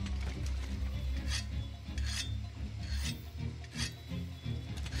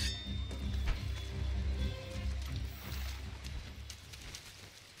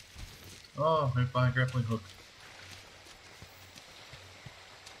 Oh, moved by a grappling hook.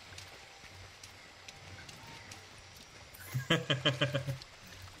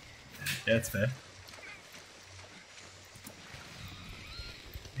 Yeah, it's fair.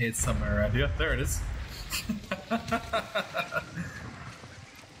 It's somewhere around here. There it is.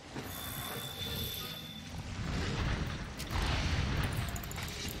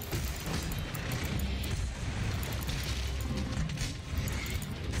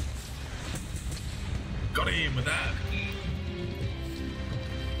 Got him with that.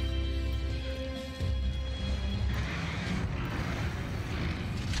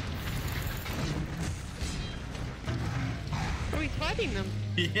 Oh, he's fighting them.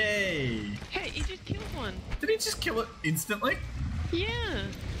 Yay! Hey, he just killed one. Did he just kill it instantly? Yeah.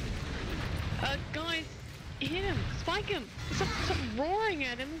 Guys, hit him. Spike him. Stop roaring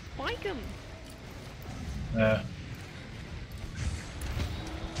at him and spike him.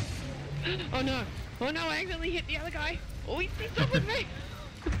 Oh no. Oh no, I accidentally hit the other guy. Oh, he's up with me.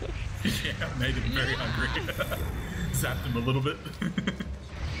 Yeah, made him very hungry. Zapped him a little bit.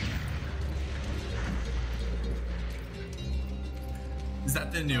 Is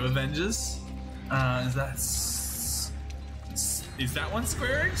that the new Avengers? Is that one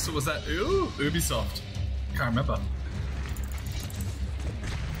Square Enix or was that Ubisoft? Can't remember.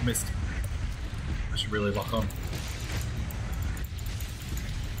 Missed. I should really lock on.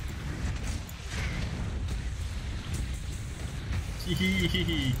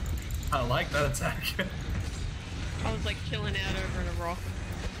 I like that attack. I was like chilling out over in a rock.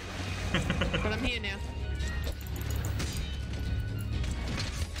 But I'm here now.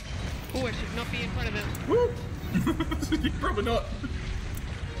 Oh, I should not be in front of him. Woo! You're probably not.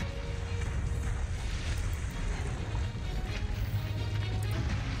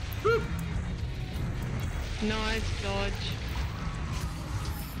 Woo! Nice dodge.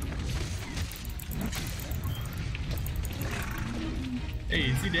 Hey,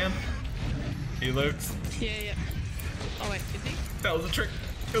 is he down? He looks. Yeah. Oh wait, is he? That was a trick.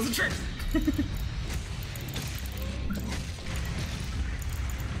 It was a trick.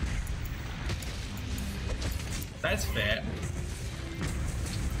 That's fair.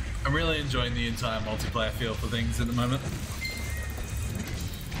 I'm really enjoying the entire multiplayer feel for things at the moment.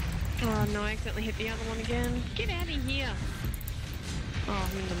 Oh no, I accidentally hit the other one again. Get out of here. Oh,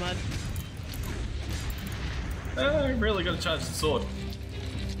 I'm in the mud. I really got to charge the sword.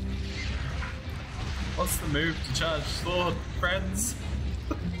 What's the move to charge sword, friends?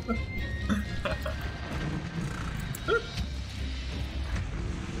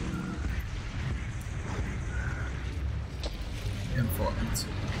 Important.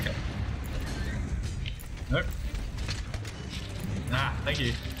 Okay. Nope. Ah, thank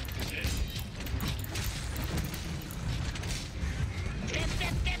you.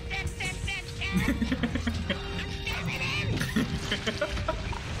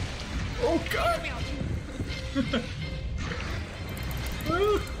 Oh god!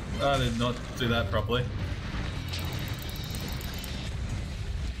 I did not do that properly.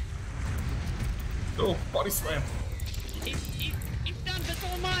 Oh, body slam. He's done, but so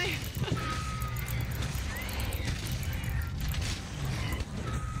am I.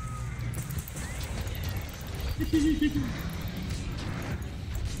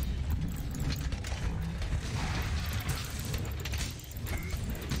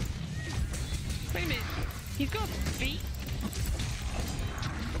 Wait a minute. He's got feet?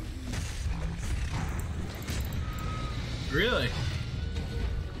 Really?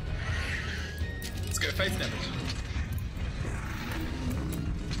 Let's go face damage.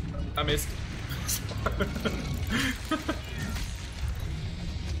 I missed.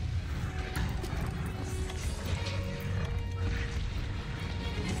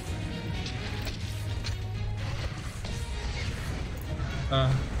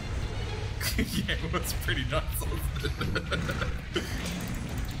 Yeah, it was pretty nice.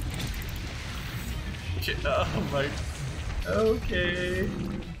 Oh my. Okay.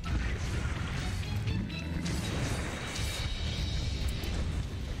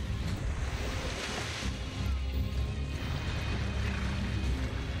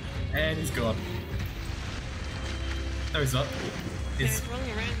 And he's gone. No, he's not. He's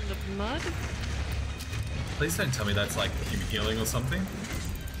rolling around in the mud. Please don't tell me that's like him healing or something.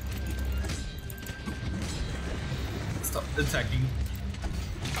 Stop attacking.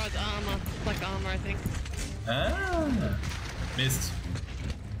 Oh, it's armor. It's like armor, I think. Ah, missed.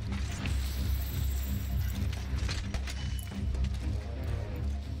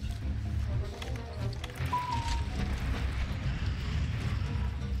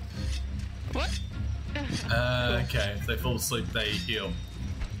 What? Okay, if they fall asleep, they heal.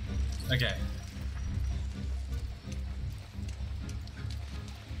 Okay.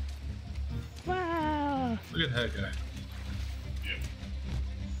 Wow. Look at her go.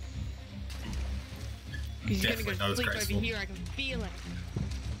 He's gonna Definitely go not as sleep graceful. over here. I can feel it.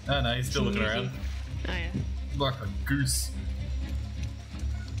 Oh no, he's still looking around. Oh yeah. Like a goose.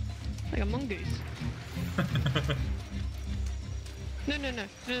 Like a mongoose. No.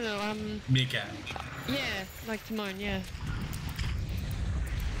 Meerkat. Yeah, like Timon. Yeah.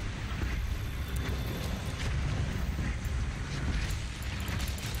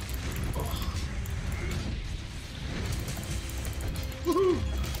 Woohoo!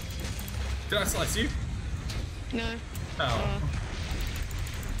 Did I slice you? No. Oh.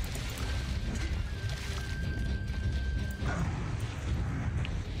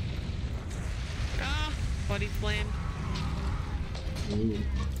 Body slammed. Ooh.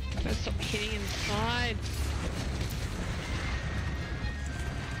 Gotta stop hitting inside.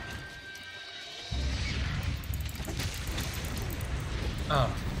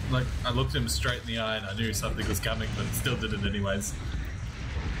 Oh, like I looked him straight in the eye and I knew something was coming, but still did it anyways.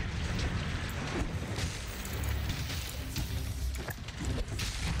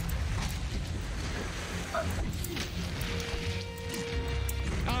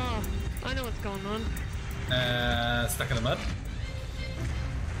 Oh, I know what's going on. Stuck in the mud.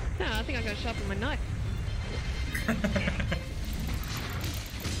 No, I think I gotta sharpen my knife.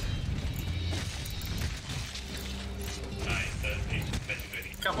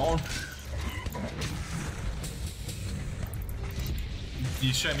 Come on.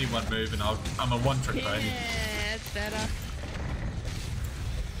 You show me one move and I'm a one-trick pony. Yeah, it's better.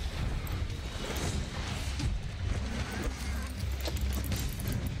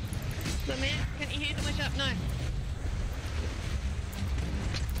 So man, can you handle my sharp knife?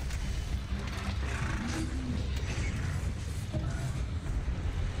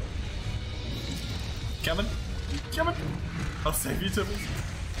 Coming. Coming. I'll save you, Timmy.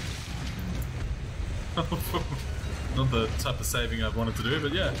 Not the type of saving I've wanted to do,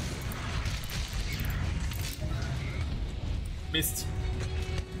 but yeah. Missed.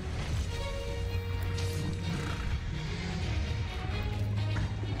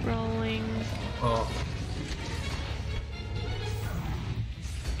 Rolling. Oh.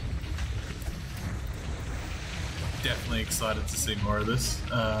 Definitely excited to see more of this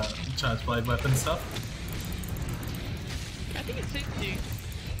charge blade weapon stuff. I think it suits you.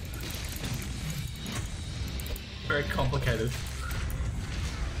 Very complicated.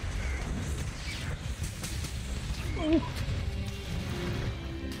 Ooh.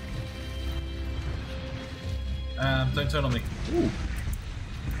 Don't turn on me. Ooh.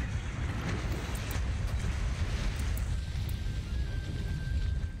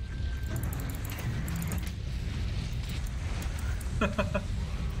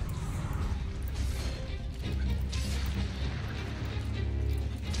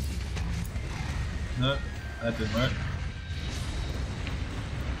 No, that didn't work.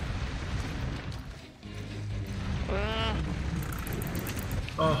 Ah,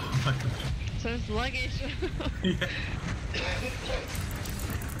 Oh my god. so sluggish. Yeah.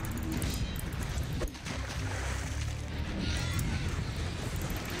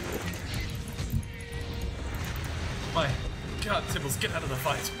 My god, Tibbles, get out of the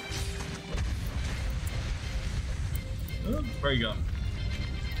fight. Oh, where are you going?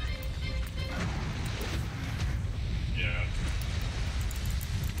 Yeah.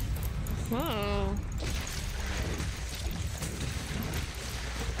 Whoa.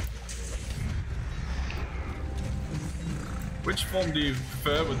 Which form do you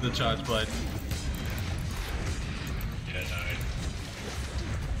prefer with the charge blade? Yeah, no.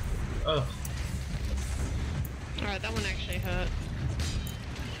 Oh, Alright, that one actually hurt.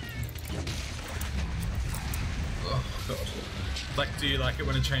 oh god. Like, do you like it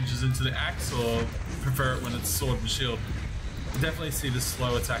when it changes into the axe, or prefer it when it's sword and shield? Definitely see the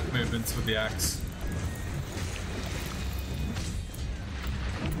slow attack movements with the axe.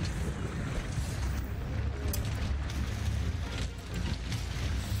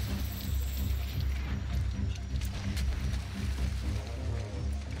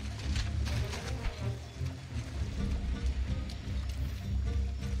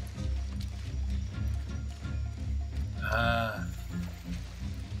 Ah.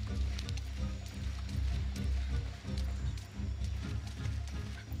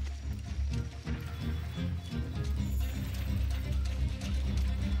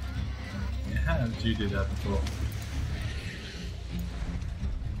 How did you do that before?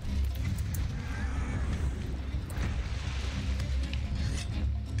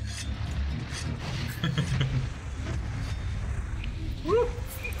 Woo!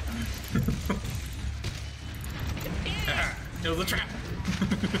 It was a trap!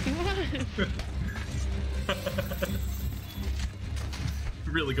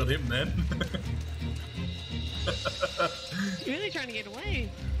 Really got him then. You're really trying to get away.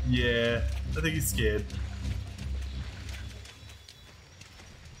 Yeah, I think he's scared.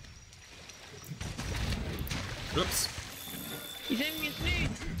 Oops. He's having a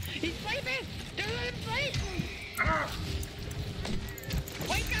snooze. He's sleeping! Don't let him sleep! Ah.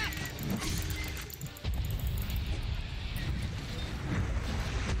 Wake up!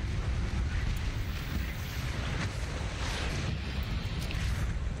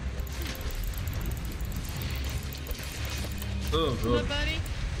 Oh, Hello, god. buddy.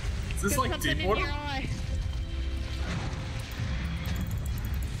 Is this Got like something deep in water? your eye.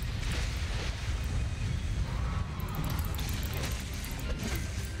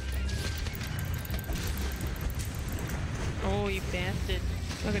 Oh, you bastard.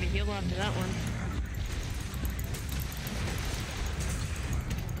 I'm gonna heal after that one.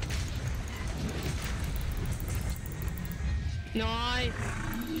 Nice.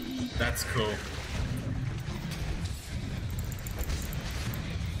 That's cool.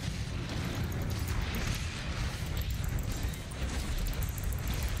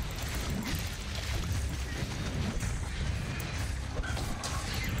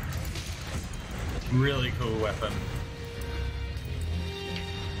 Really cool weapon.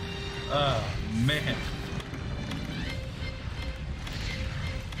 Oh, man.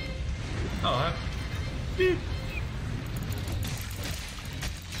 Oh, beep.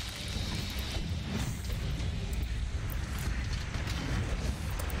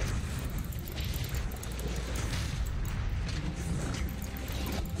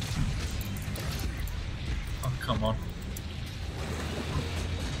 Oh, come on.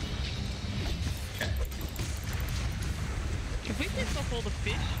 Okay. Have we pissed off all the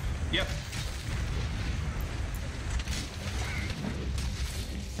fish? Yep.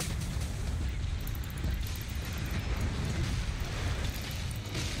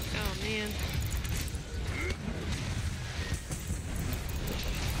 Oh man.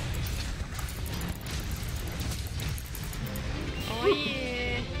 Oh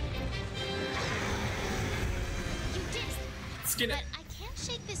yeah. You did. Skin But it. I can't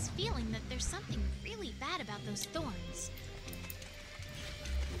shake this feeling that there's something really bad about those thorns.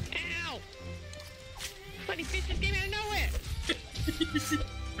 Ow! Funny fish just came out of nowhere.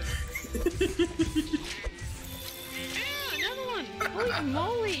 Ow! Another one. Holy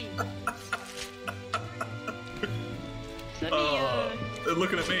moly! So let me, They're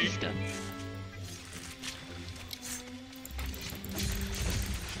looking at me. stuff.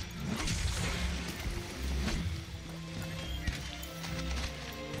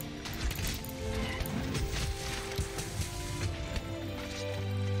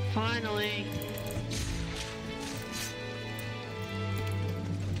 Finally.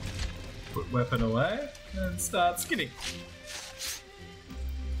 Put weapon away and start skinning.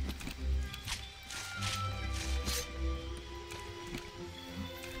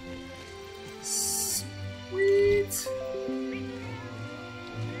 Sweet.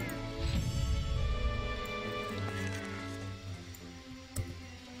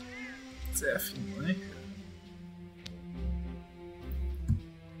 Definitely.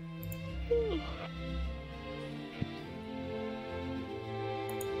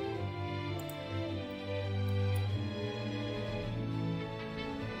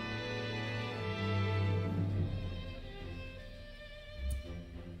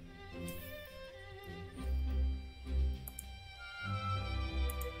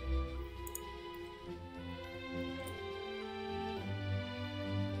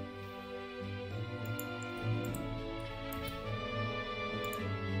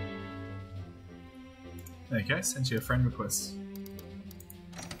 Okay, sent you a friend request.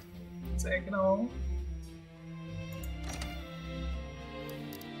 Taking all.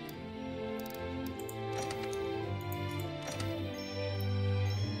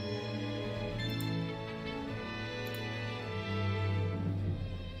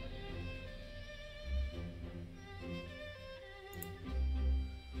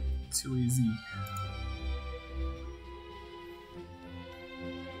 Too easy.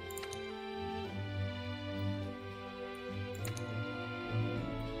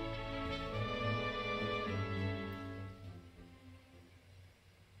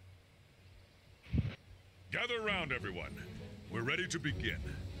 Gather around, everyone. We're ready to begin.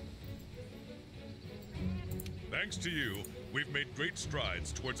 Thanks to you, we've made great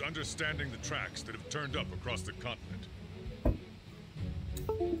strides towards understanding the tracks that have turned up across the continent.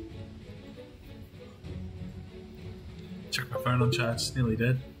 Check my phone on charge, it's nearly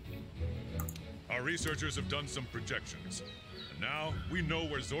dead. Our researchers have done some projections, and now we know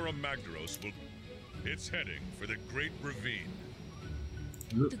where Zora Magdaros will... It's heading for the Great Ravine.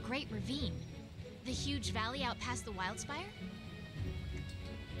 The Great Ravine? The huge valley out past the Wildspire?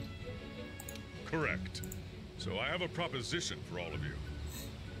 Correct. So I have a proposition for all of you.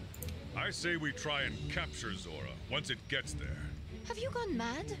 I say we try and capture Zora once it gets there. Have you gone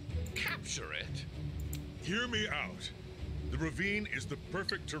mad? Capture it? Hear me out. The ravine is the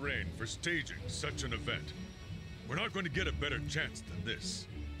perfect terrain for staging such an event. We're not going to get a better chance than this.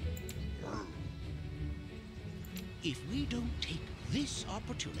 If we don't take this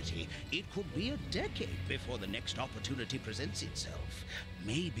opportunity, it could be a decade before the next opportunity presents itself.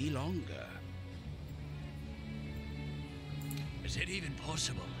 Maybe longer. Is it even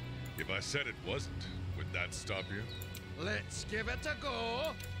possible? If I said it wasn't, would that stop you? Let's give it a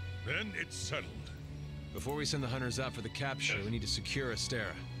go. Then it's settled. Before we send the hunters out for the capture, we need to secure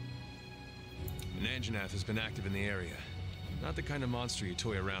Astera. An Anjanath has been active in the area. Not the kind of monster you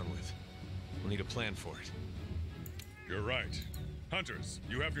toy around with. We'll need a plan for it. You're right. Hunters,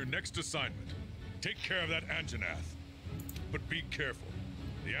 you have your next assignment. Take care of that Anjanath. But be careful.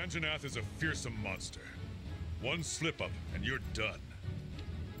 The Anjanath is a fearsome monster. One slip-up, and you're done.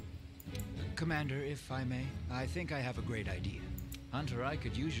 Commander, if I may, I think I have a great idea. Hunter, I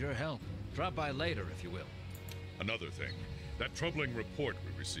could use your help. Drop by later, if you will. Another thing, that troubling report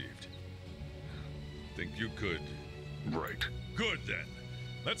we received. Think you could... Right. Good, then.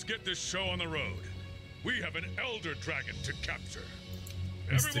 Let's get this show on the road. We have an Elder Dragon to capture.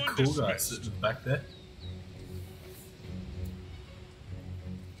 It's the Everyone cool guy dismissed. sitting back there.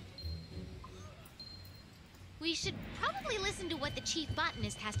 We should probably listen to what the chief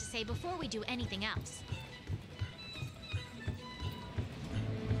botanist has to say before we do anything else.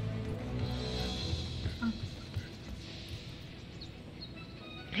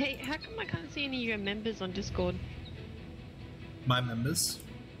 Hey, how come I can't see any of your members on Discord? My members.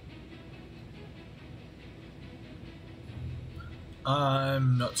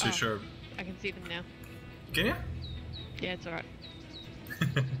 I'm not too sure. I can see them now. Can you? Yeah, it's alright.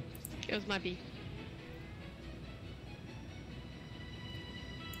 It was my bee.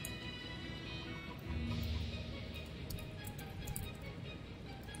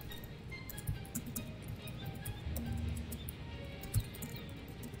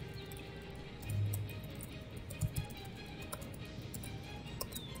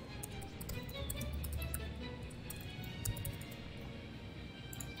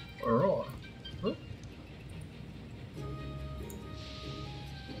 Alright. Oop.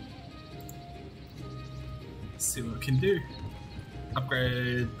 Let's see what we can do.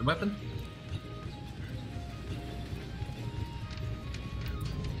 Upgrade the weapon.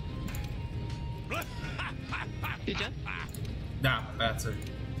 Did you? Nah, that's it.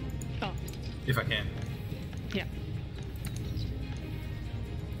 Oh, If I can. yeah.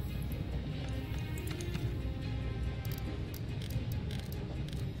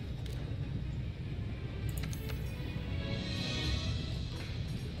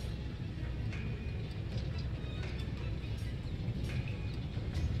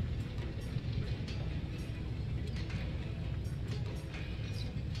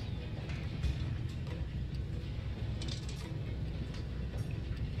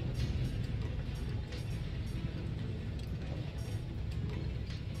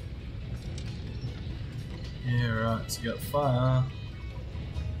 Yeah, right, so you got fire.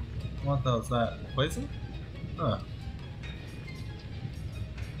 What the hell is that? Poison? Huh.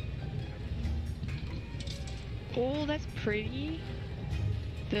 Oh, that's pretty.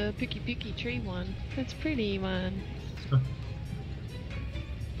 The Pookie tree one. That's pretty one.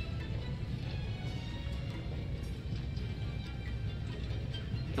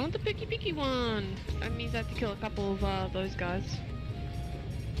 I want the picky one. That means I have to kill a couple of those guys.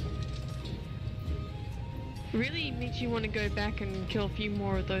 Really makes you want to go back and kill a few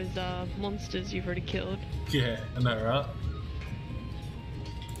more of those monsters you've already killed. Yeah, I know, right?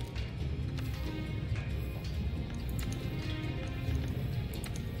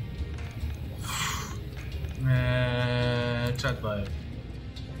 Chat by.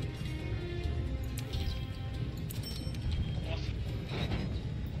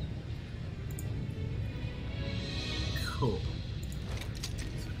 Cool.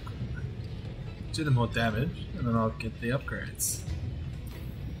 Do the more damage, and then I'll get the upgrades.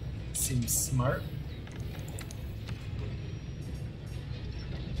 Seems smart.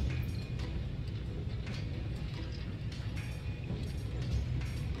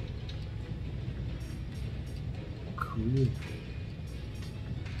 Cool.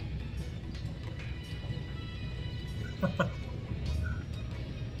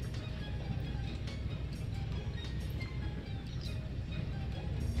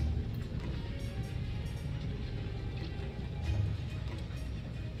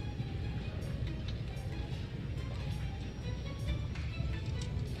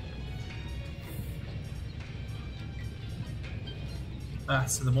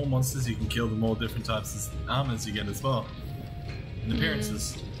 So the more monsters you can kill, the more different types of armors you get as well. And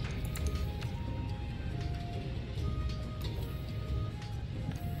appearances.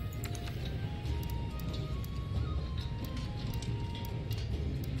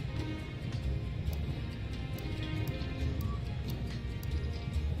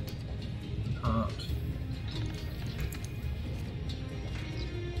 Hard.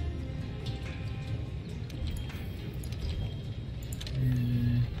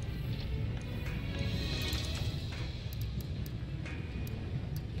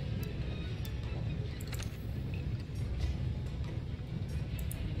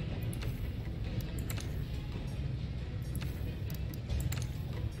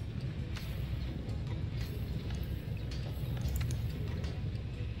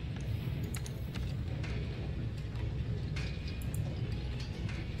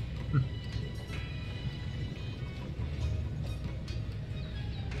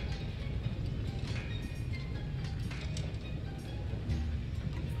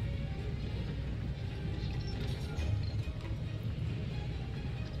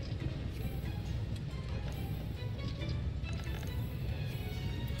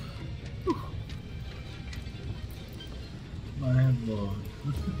 My lord.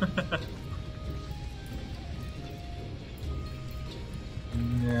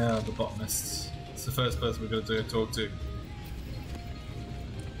 Yeah, the botanist. It's the first person we're going to talk to.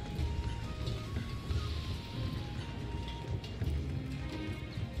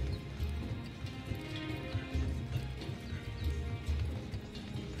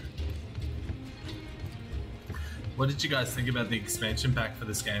 What did you guys think about the expansion pack for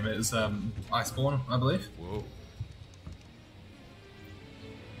this game? It was Iceborne, I believe. Whoa.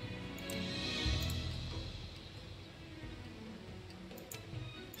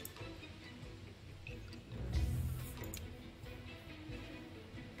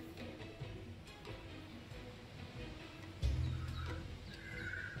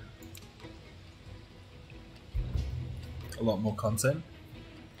 A lot more content.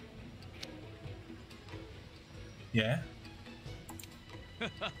 Yeah.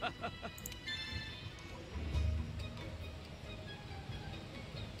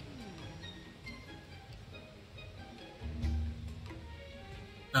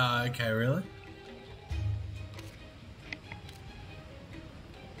 Okay, really?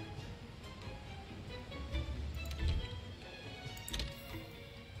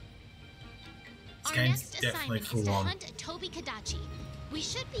 This Our game's next definitely assignment is full to on. hunt a Toby Kadachi. We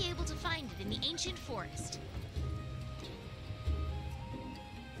should be able to find it in the ancient forest.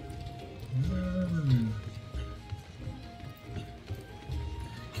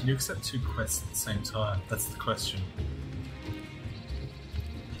 Can you accept two quests at the same time? That's the question.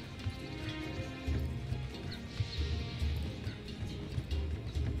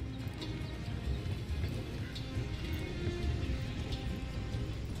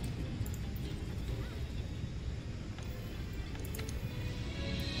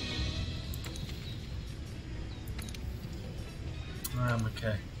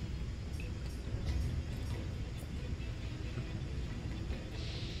 Okay.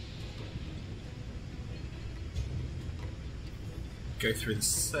 Go through the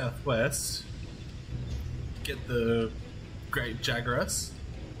southwest, get the Great Jagras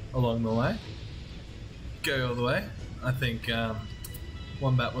along the way, go all the way. I think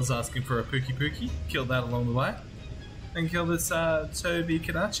Wombat was asking for a Pookie Pookie, killed that along the way. and kill this Toby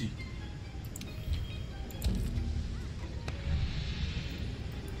Kadachi.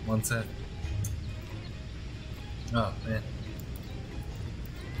 One sec. Oh man.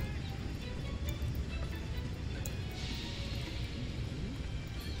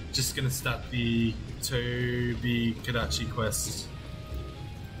 Just gonna start the Toby Kadachi quest.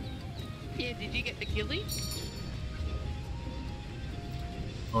 Yeah, did you get the ghillie?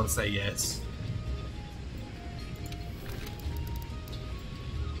 I want to say yes.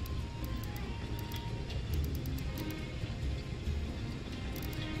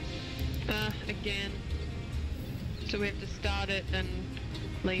 Again. So we have to start it and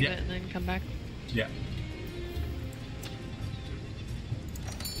leave Yeah. it and then come back. Yeah.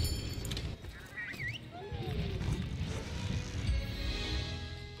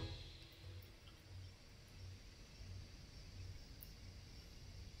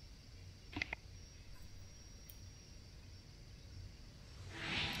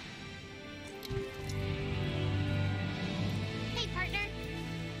 Hey, partner.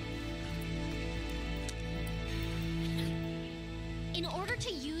 In order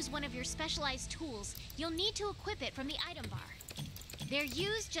to use one of your specialized tools, you'll need to equip it from the item bar. They're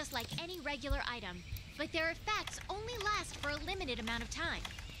used just like any regular item, but their effects only last for a limited amount of time.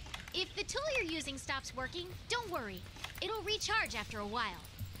 If the tool you're using stops working, don't worry. It'll recharge after a while.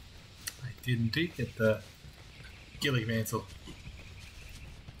 I did indeed get the Gilly Mantle.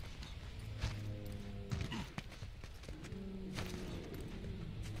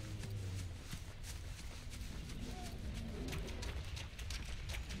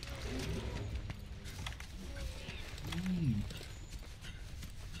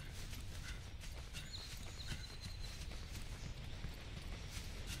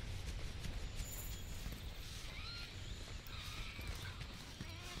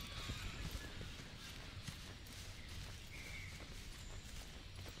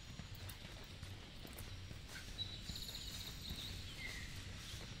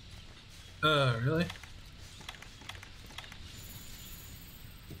 Really?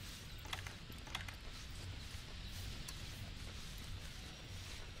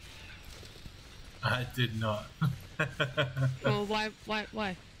 I did not. Well, why?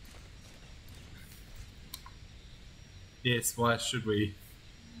 Yes, why should we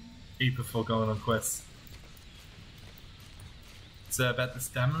eat before going on quests? Is it about the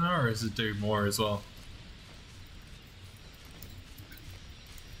stamina or does it do more as well?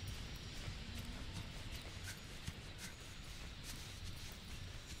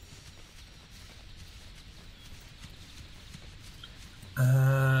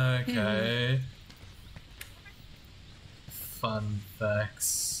 Okay. Fun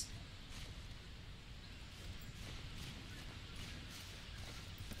facts.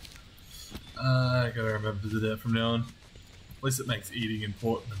 I gotta remember to do that from now on. At least it makes eating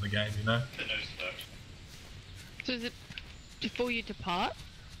important in the game, you know? It knows that. So is it before you depart?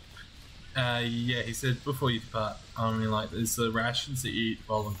 Yeah, he said before you depart, I mean, like, there's the rations that you eat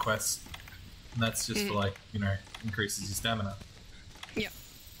while on quests. And that's just for, like, you know, increases your stamina. Yep.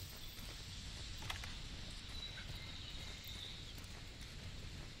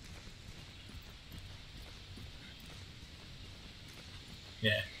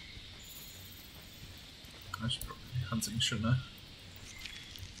 Yeah. I should probably be hunting, shouldn't I?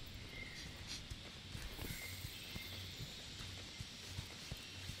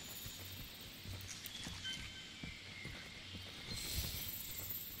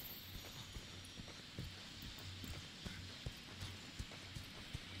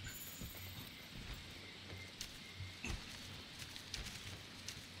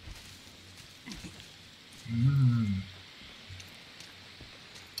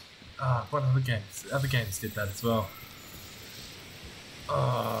 What other games? Other games did that as well.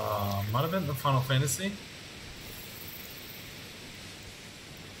 Might have been the Final Fantasy.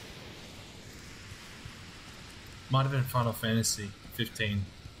 Might have been Final Fantasy 15.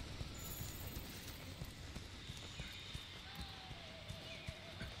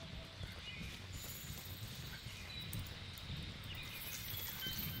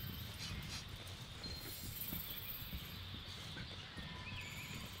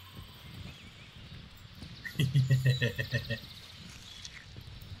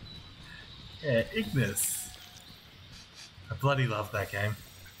 Yeah, Ignis. I bloody love that game.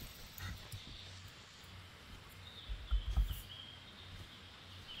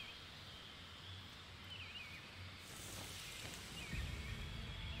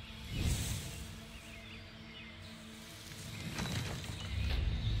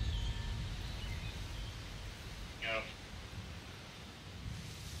 Yeah.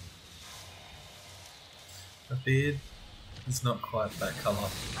 A beard. It's not quite that colour.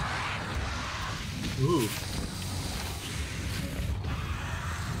 Ooh.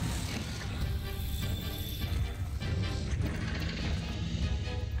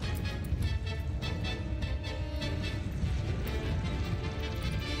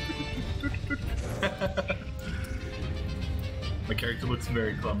 My character looks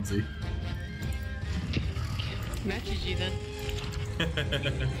very clumsy. Matches you then.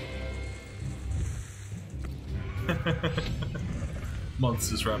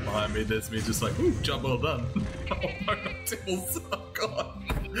 Monsters right behind me. There's me just like, ooh, job well done. Oh no, not Tills. Oh god.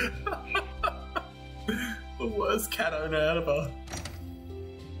 The worst cat owner ever.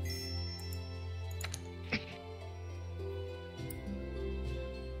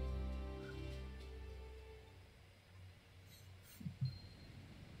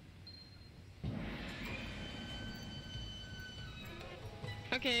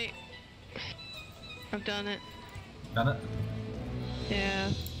 Okay. I've done it. Done it? Yeah.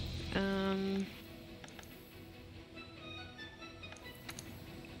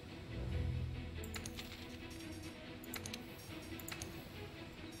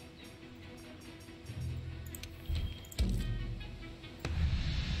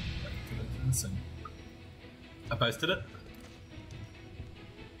 Missing. I posted it.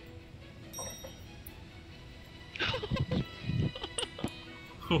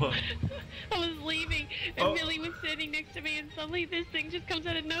 What? I was leaving, and Millie was sitting next to me, and suddenly this thing just comes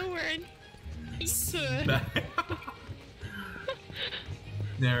out of nowhere and eats her.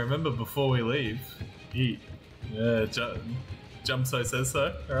 Now remember, before we leave, eat. Yeah, Jumso says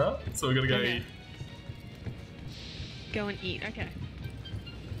so. Alright, so we're gonna go eat. Go and eat, okay.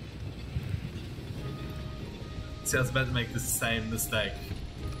 See, I was about to make the same mistake.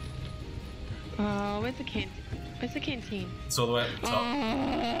 Oh, where's the canteen? Where's the canteen? It's all the way at the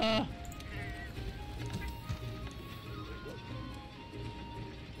top.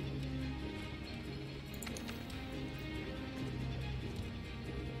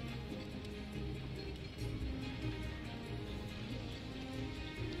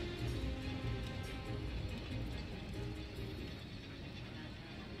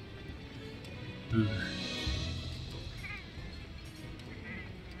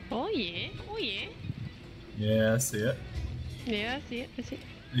 Oh yeah, oh yeah. Yeah, I see it. Yeah, I see it, I see it.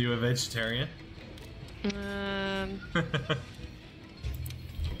 Are you a vegetarian? Oh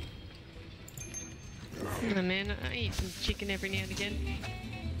man, I eat some chicken every now and again.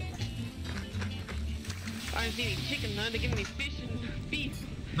 I was eating chicken though, they're giving me fish and beef.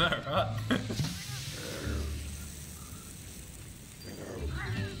 No, right?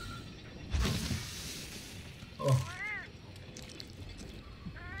 Oh.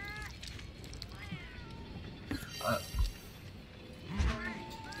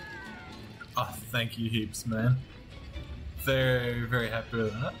 Oh, thank you heaps, man. Very, very happy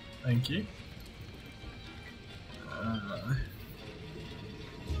with that. Thank you.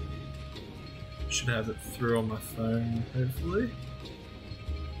 Should have it through on my phone, hopefully.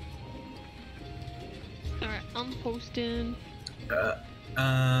 Alright, I'm posting.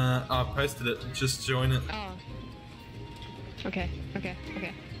 I posted it. Just join it. Oh. Okay, okay,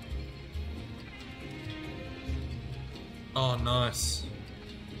 okay. Oh, nice.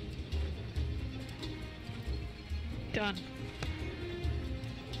 Done.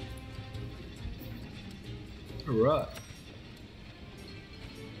 Alright.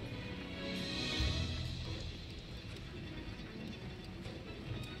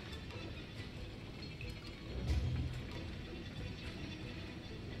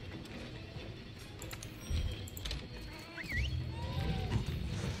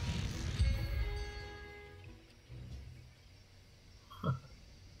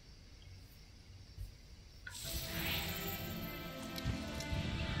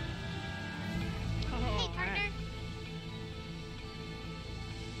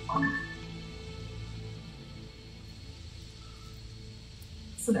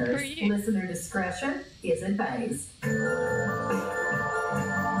 Listener discretion is advised. That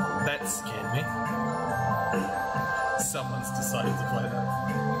scared me. Someone's decided to play that.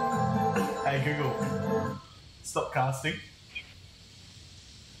 Hey Google, stop casting.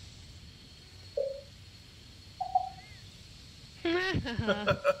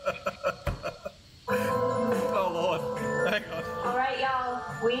 Oh Lord, hang on. All right, y'all.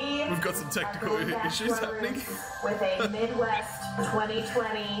 We've got some technical issues happening. With a Midwest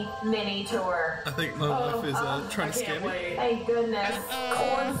 2020 mini tour. I think my wife is trying to scare me. Thank goodness.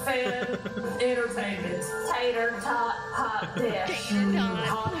 Corn-fed entertainment. Tater tot hot dish.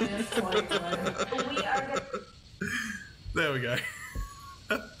 Hot dish 2020. We are gonna... There we go.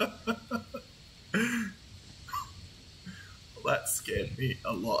 That scared me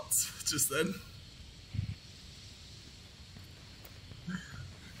a lot just then.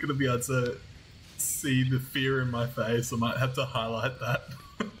 Gonna be able to see the fear in my face. I might have to highlight that.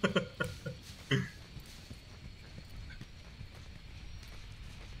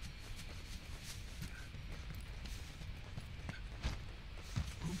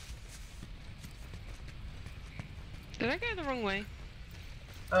 Did I go the wrong way?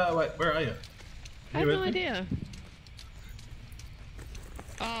 Wait, where are you? I have no idea.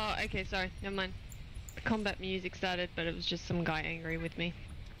 Oh, okay, sorry, never mind. The combat music started, but it was just some guy angry with me.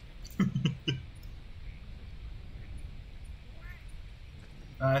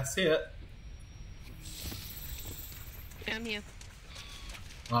 I see it. I'm here.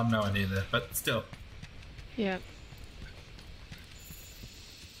 I'm nowhere near there, but still. Yeah.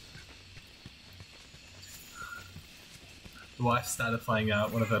 The wife started playing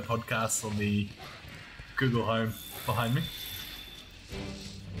one of her podcasts on the Google Home behind me.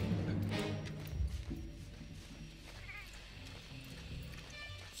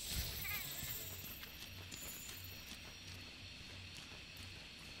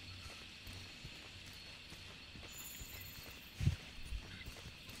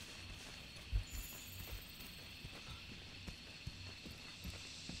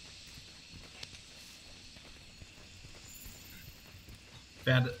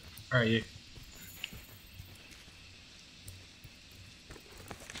 Found it. Where are you?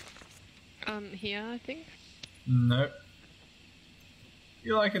 Here, I think. No.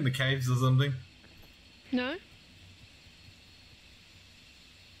 You like in the caves or something? No?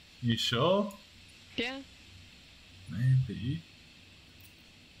 You sure? Yeah. Maybe.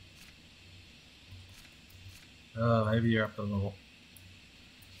 Oh, maybe you're up the level.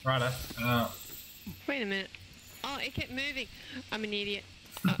 Righto. Wait a minute. Oh, it kept moving. I'm an idiot.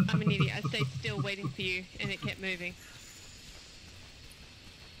 I'm an idiot. I stayed still waiting for you, and it kept moving.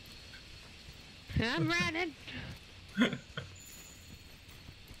 I'm running. I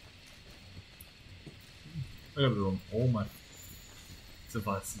got it on all my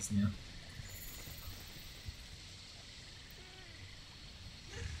devices now.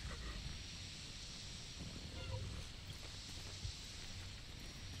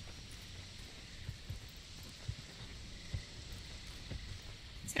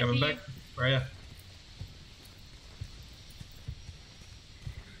 He's coming back. Where are you?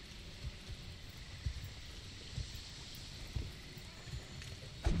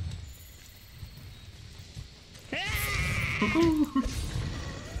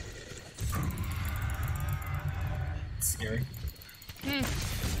 It's scary.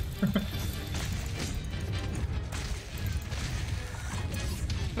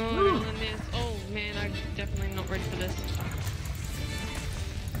 Oh, and this. Oh man, I'm definitely not ready for this.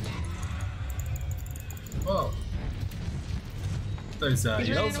 Whoa. Those He's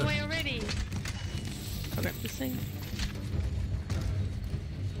yells running are... away already. I'll grab this thing.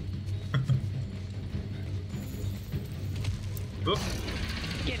 Oop.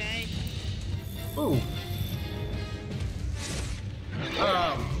 G'day. Ooh.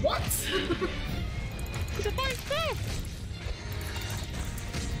 What? He's a fire spell.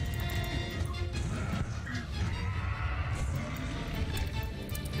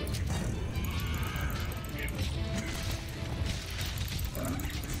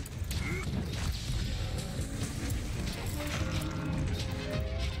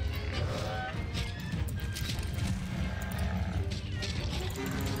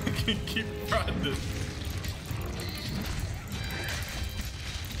 Keep running.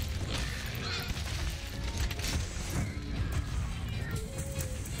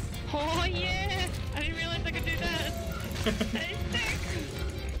 Oh yeah! I didn't realize I could do that. That is sick.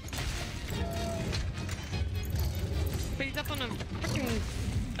 But he's up on a freaking.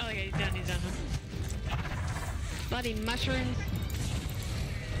 Oh yeah, he's down. He's down. Bloody mushrooms.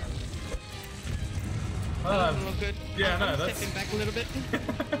 That doesn't look good. Yeah, no, I'm that's... stepping back a little bit.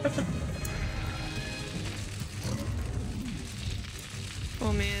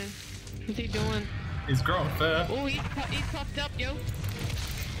 Oh man, what's he doing? He's growing fur. Oh, he's popped up, yo.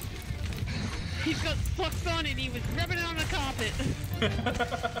 He's got socks on and he was rubbing it on the carpet.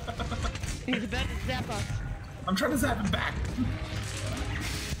 He's about to zap us. I'm trying to zap him back.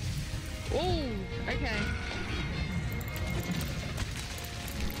 Oh, okay.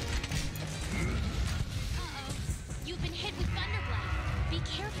 You've been hit with Thunderblight. Be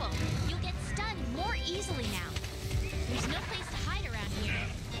careful. You'll get stunned more easily now. There's no place to hide around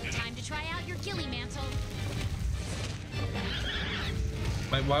here. Time to try out your ghillie mantle.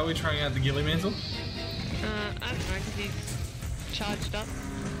 Wait, why are we trying out the ghillie mantle? I don't know, because he's charged up.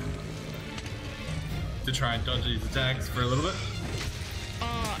 to try and dodge these attacks for a little bit.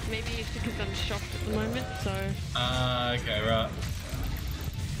 Oh, maybe it's because I'm shocked at the moment, so... Okay, right.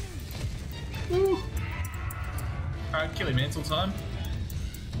 Woo. Alright, killing mantle time.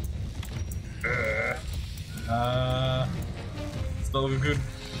 It's not looking good.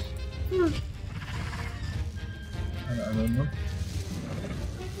 I don't remember.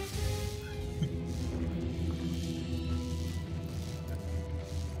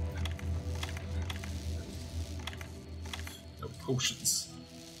 No potions.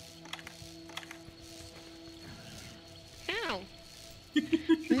 Ow!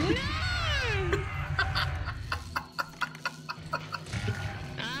 No!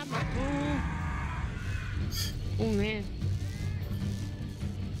 I'm a fool. Oh man.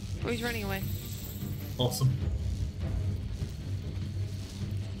 Oh, he's running away. Awesome.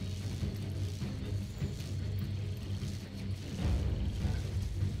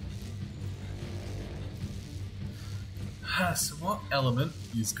 So what element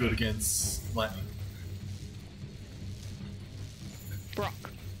is good against lightning? Rock.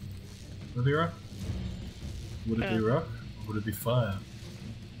 Would it be rock? Would it be rock? Or would it be fire?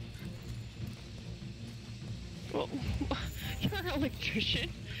 Well, you're an electrician.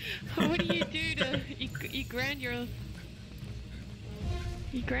 What do you do to... You ground your...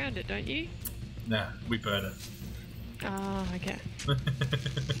 You ground it, don't you? Nah, we burn it. Oh, okay.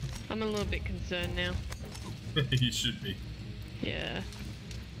 I'm a little bit concerned now. You should be. Yeah.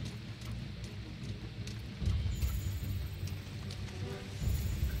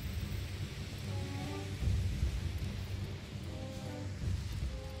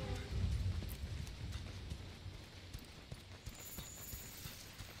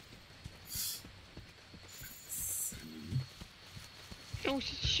 Oh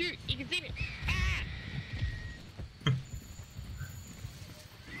shoot! You can see me. Ah!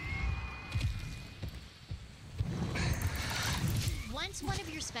 Once one of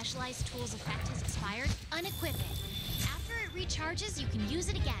your specialized tools' effect has expired, unequip it. After it recharges, you can use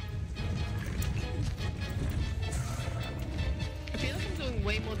it again. I feel like I'm doing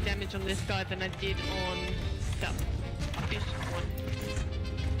way more damage on this guy than I did on that fish one.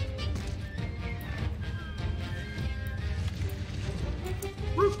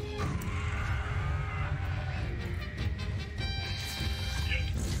 Woo.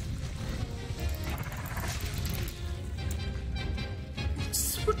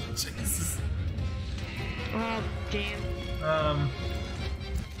 Jesus. Oh damn.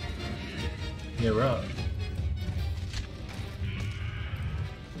 Yeah, right.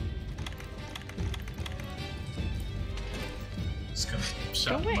 Just gonna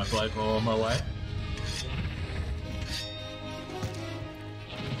sharpen my blade while on my way.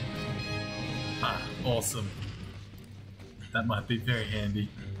 Ah, awesome. That might be very handy.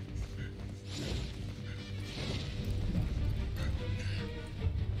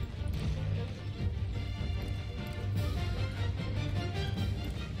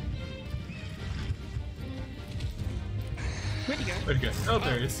 Where'd he go? Where'd he go? Oh,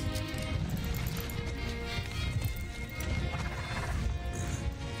 there he is.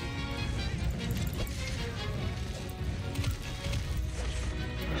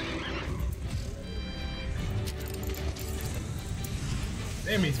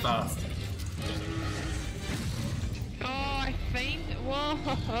 Damn, he's fast. Oh, I fainted. Whoa!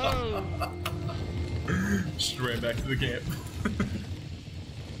 Just ran back to the camp.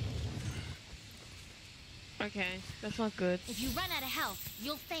 Okay, that's not good. If you run out of health,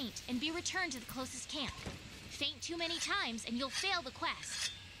 you'll faint and be returned to the closest camp. Faint too many times and you'll fail the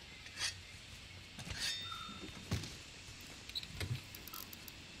quest.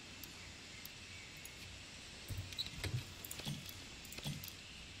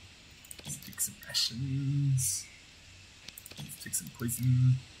 Let's take some rations. Let's take some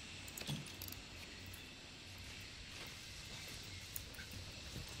poison.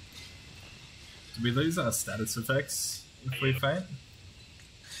 Do we lose our status effects if we faint?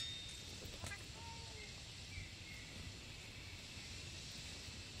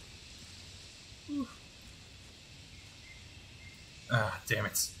 Ah, damn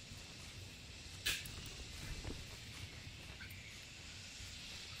it.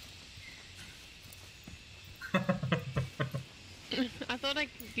 I thought I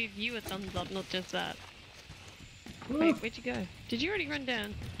could give you a thumbs up, not just that. Wait, where'd you go? Did you already run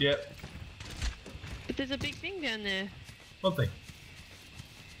down? Yep. But there's a big thing down there. What thing?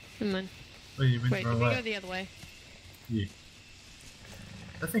 Never mind. Wait, you went Wait, the if wrong we way. go the other way. Yeah.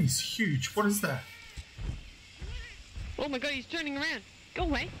 That thing is huge. What is that? Oh my god, he's turning around. Go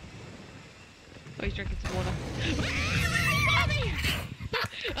away. Oh, he's drinking some water.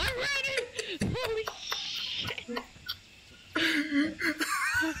 I'm running! Holy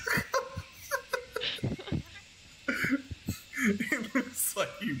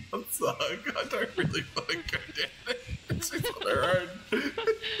I don't really want to go down there. She's on her own.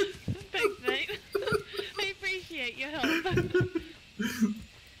 Thanks, mate. I appreciate your help.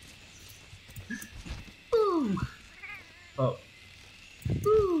 Ooh. Oh.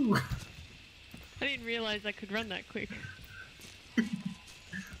 Ooh. I didn't realize I could run that quick.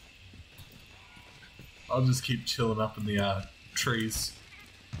 I'll just keep chilling up in the trees.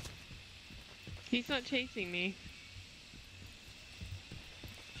 He's not chasing me.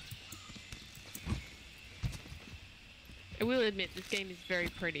 I will admit this game is very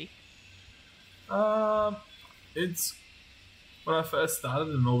pretty. It's when I first started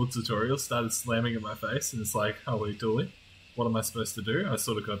and all the tutorials started slamming in my face, and it's like, holy dooly, what am I supposed to do? I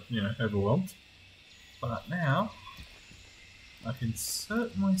sort of got, overwhelmed. But now, I can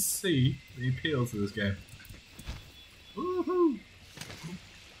certainly see the appeal to this game. Woohoo!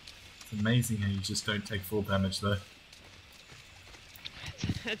 It's amazing how you just don't take full damage though.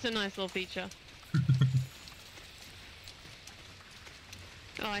 It's a nice little feature.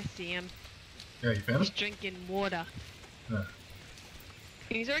 Oh, I see him. Yeah, you found He's it? drinking water. Yeah.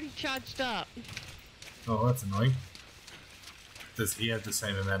 He's already charged up. Oh, that's annoying. Does he have the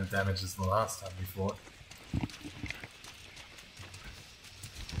same amount of damage as the last time we fought?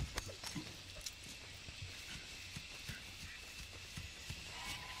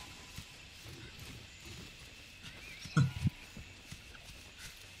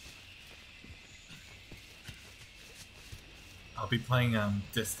 I'll be playing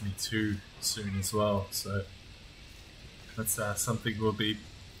Destiny 2 soon as well, so that's something we'll be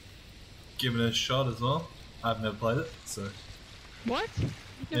giving it a shot as well. I've never played it, so... What?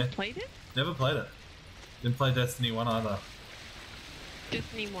 You've never played it? Never played it. Didn't play Destiny 1 either.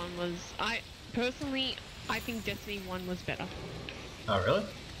 Destiny 1 was... Personally, I think Destiny 1 was better. Oh, really?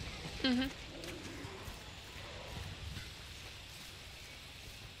 Mm-hmm.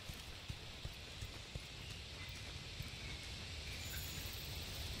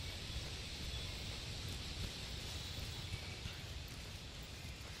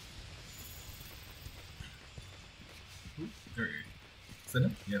 Is that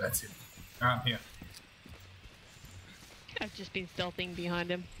it? Yeah, that's it. I'm here. I've just been stealthing behind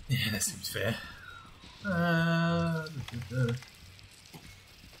him. Yeah, that seems fair.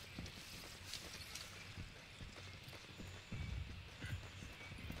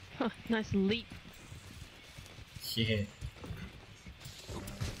 Huh, nice leap. Yeah.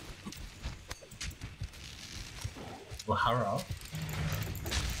 Well, hurrah.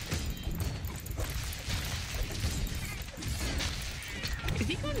 Is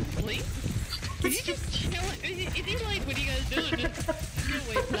he going to sleep? Is he just chilling? Is he like, what are you guys doing? Just chill,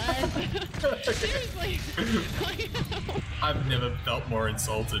 wait, lads. Seriously. I've never felt more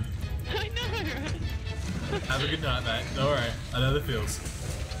insulted. I know, right? Have a good night, mate. Alright, I know the feels.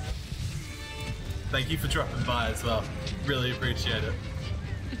 Thank you for dropping by as well. Really appreciate it.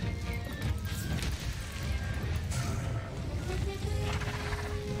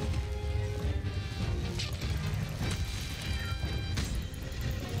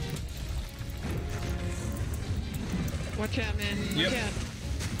 Watch out, man. Watch Yep. out.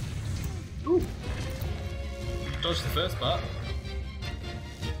 Ooh. Dodged the first part.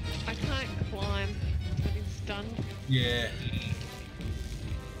 I can't climb. I've been stunned. Yeah.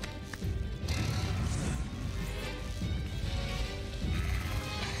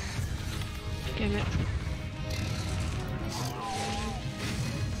 Damn it.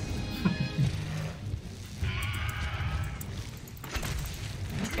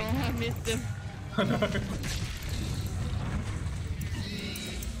 Oh, I missed him. I know.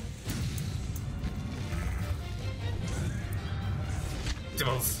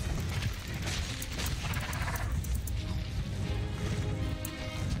 Devils.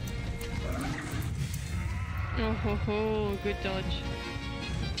 Oh ho ho, good dodge.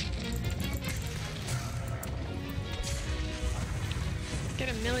 Get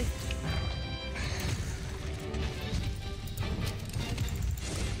him, Millie.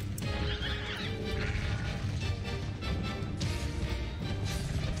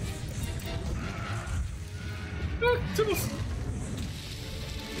 Devils.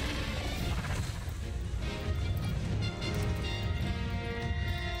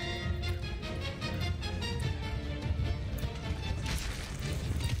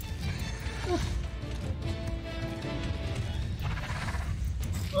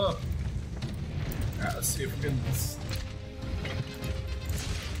 Oh. Alright, let's see if we can...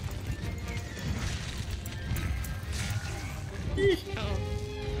 Uh-oh.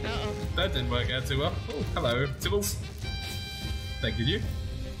 Uh-oh. That didn't work out too well. Oh, hello, Tibbles. Thank you.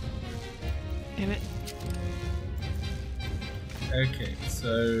 Damn it. Okay,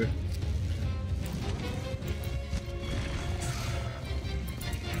 so...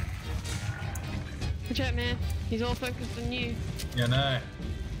 Watch out, man. He's all focused on you. Yeah, no.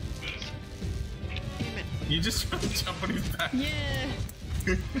 Damn it. You just trying to jump on his back. Yeah.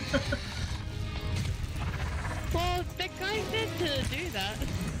 Well, that guy said to do that.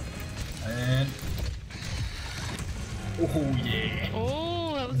 And... Oh, yeah.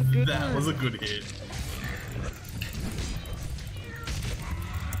 Oh, that was a good one. That was a good hit.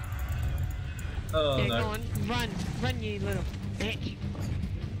 Oh, yeah, no. go on. Run, you little bitch.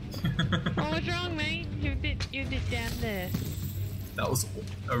 Oh, what's wrong, mate? You're a bit down there. That was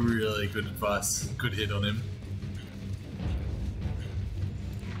a really good advice. Good hit on him.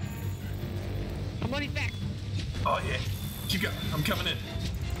 I'm on his back. Oh, yeah. Keep going. I'm coming in.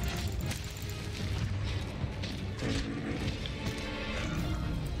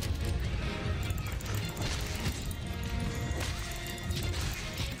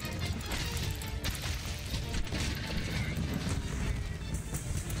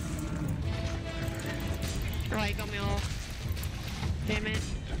 Right, got me all. Damn it.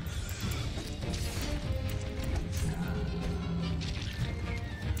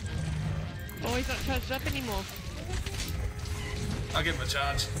 Oh, he's not charged up anymore. I'll get my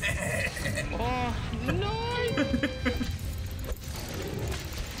charge. Oh, no!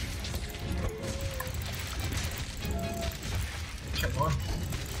 Come on.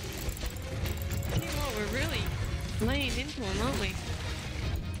 Tell you what, we're really laying into him, aren't we?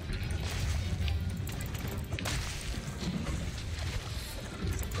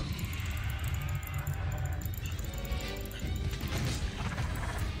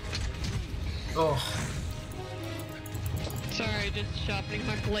 Oh. Sorry, just sharpening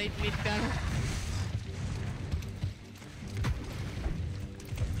my blade mid-battle.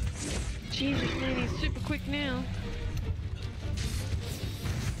 Jesus, man, he's super quick now.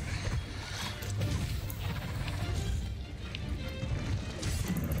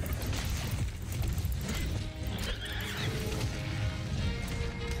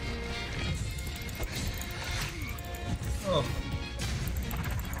 Oh.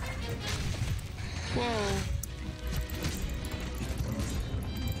 Whoa.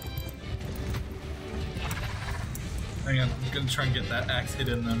 Hang on, I'm gonna try and get that axe hit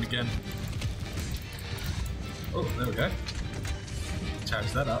in them again. Oh, there we go.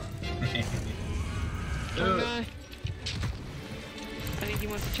 Charge that up. Oh no. I think he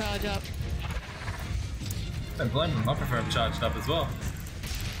wants to charge up. Don't blame him, I prefer him charged up as well.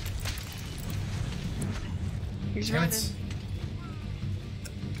 He's Damn running. it.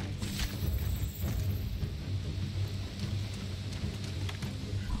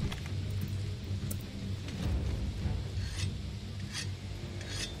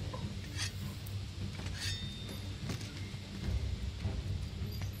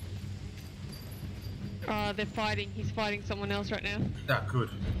 They're fighting. He's fighting someone else right now. Ah, good.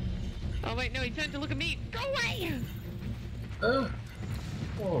 Oh wait, no, he turned to look at me. Go away! Oh.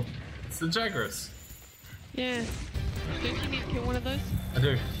 Oh. It's the Jagras. Yeah. Don't you need to kill one of those? I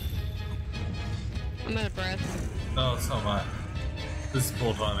do. I'm out of breath. Oh, so am I. This is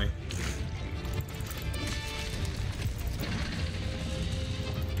poor timing.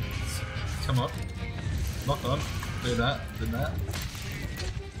 Come on. Lock on. Do that. Do that.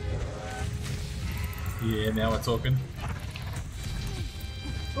 Yeah, now we're talking.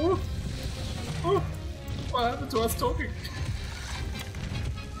 Oh! Oh! What happened to us talking?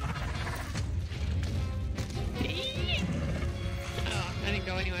 Oh, I didn't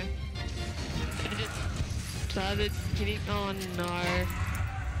go anywhere. I just started getting. Oh no.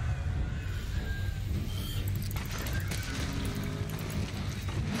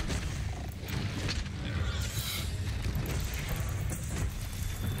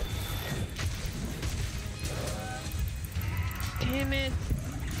 Damn it.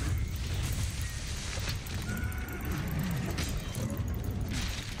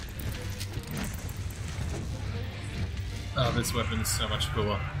 Oh, this weapon is so much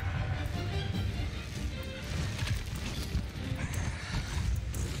cooler.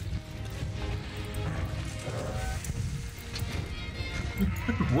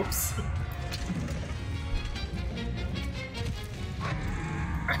 Whoops.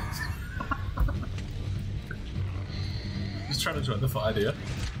 Just trying to join the fight here.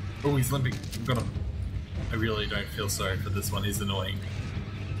 Oh, he's limping. I'm gonna... I really don't feel sorry for this one. He's annoying.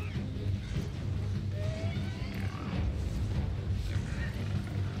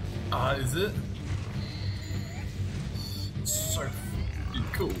 Ah, is it? So f***ing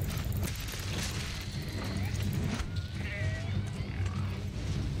cool.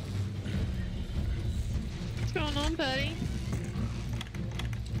 What's going on, buddy?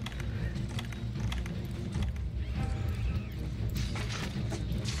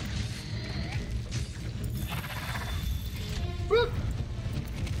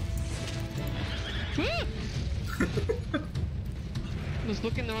 It's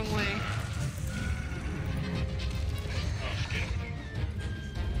looking the wrong way.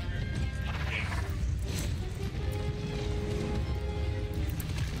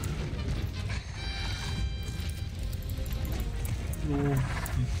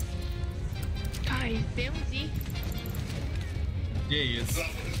 God, he's bouncy. Yeah, he is.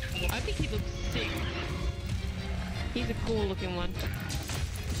 I think he looks sick. He's a cool looking one.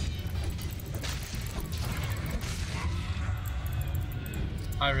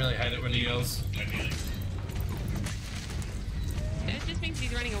 I really hate it when he yells. It just means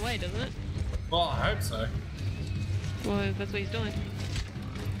he's running away, doesn't it? Well, I hope so. Well, that's what he's doing.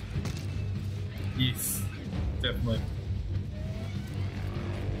 Yes, definitely.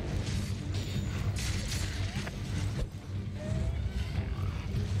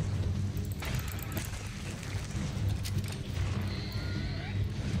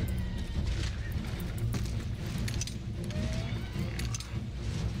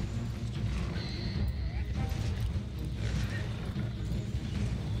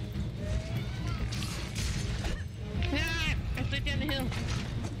 Ah, I slid down the hill.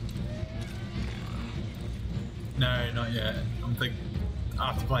 No, not yet. I'm thinking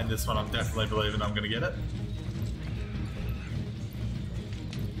after playing this one, I'm definitely believing I'm gonna get it.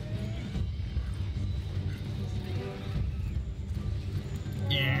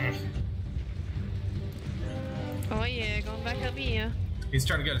 Yeah. Oh yeah, going back up here. He's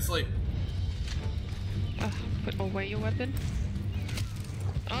trying to go to sleep. Put away your weapon.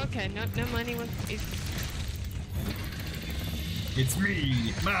 Okay, no mind. It's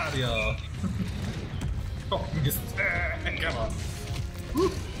me, Mario. Oh, just come on.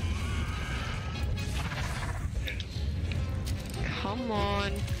 Woo. Come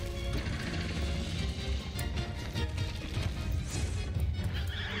on.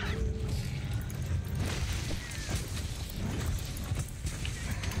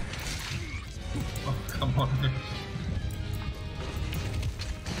 Oh, come on.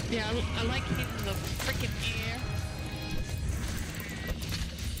 Yeah, I like hitting the freaking air.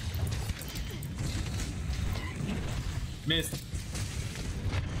 Missed.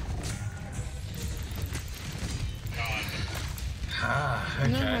 Ah,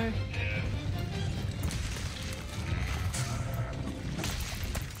 okay. No.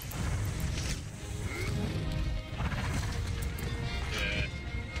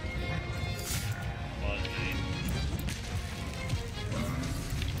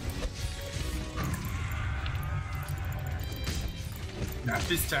 Not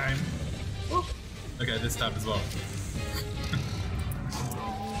this time. Woo. Okay, this time as well.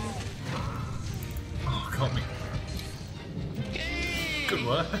 Oh, got me. Yay! Good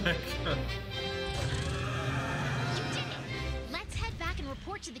work. Let's head back and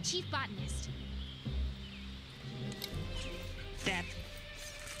report to the chief botanist. Stab.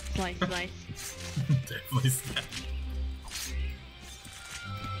 Slice, slice. Definitely snap.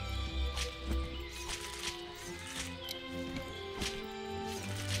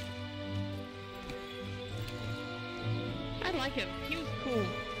 I like him. He was cool.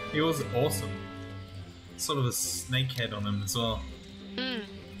 He was awesome. Sort of a snake head on him as well. Mm.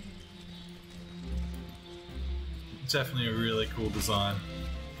 Definitely a really cool design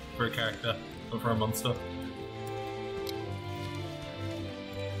for a character or for a monster.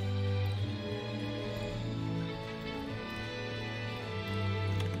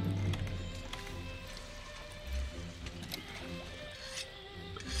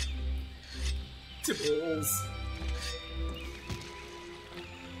 Tipples.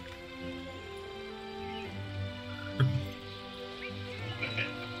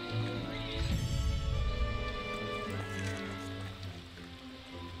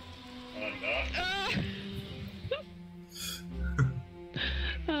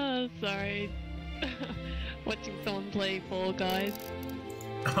 Oh, sorry. Watching someone play Fall Guys.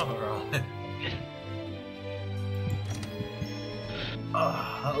 Alright.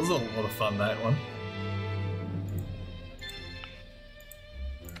 Oh, that was a lot of fun, that one.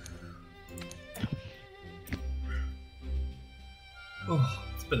 Oh,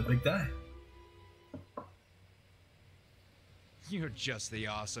 it's been a big day. You're just the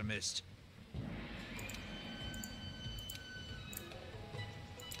awesomest.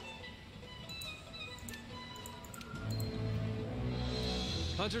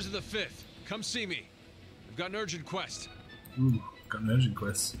 Hunters of the 5th, come see me. I've got an urgent quest. Ooh, got an urgent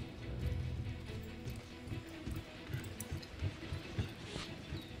quest.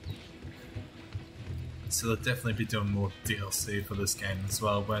 So they'll definitely be doing more DLC for this game as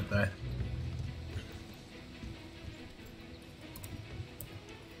well, won't they?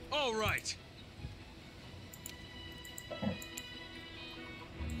 All right.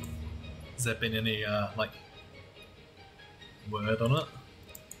 Has there been any like word on it?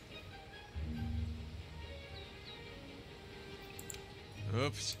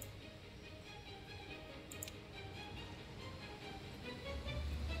 Oops.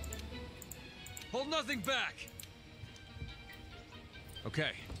 Hold nothing back!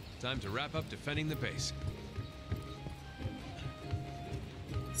 Okay, time to wrap up defending the base.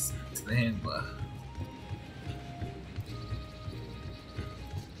 To the handler.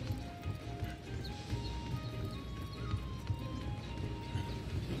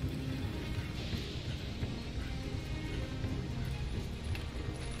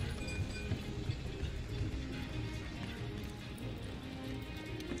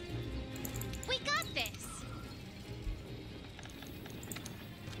 We got this!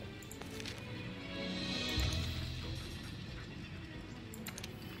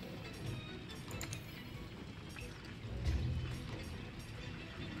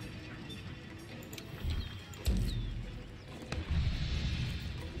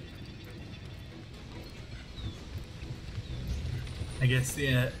 I guess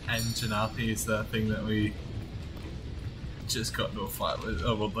the Anjanathi is the thing that we just got into a fight with.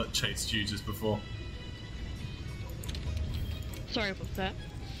 Oh, well, that chased you just before. Sorry, what's that?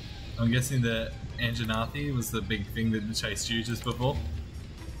 I'm guessing that Anjanathi was the big thing that chased you just before.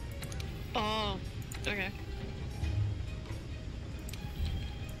 Oh, okay.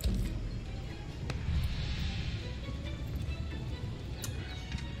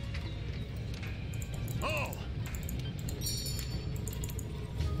 Oh!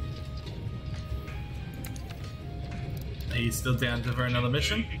 Are you still down for another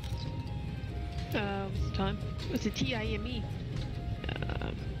mission? What's the time? It's a TIME.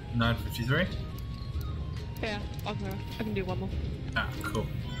 9:53. Yeah, I can do one more. Ah, cool.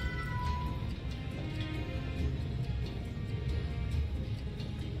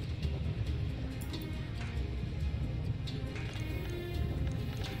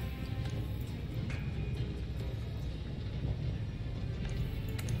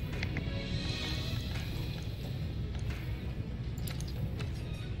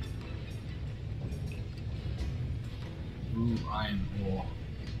 Ooh, iron ore.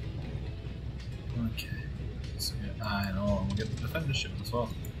 Okay. So we get iron ore and we'll get the defender ship as well.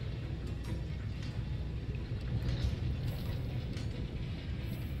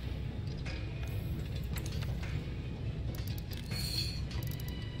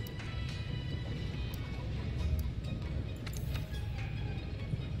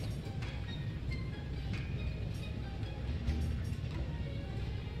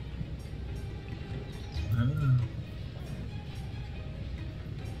 Ah.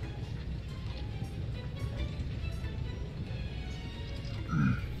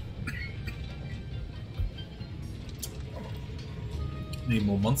 Need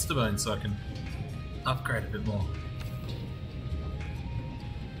more monster bones so I can upgrade a bit more.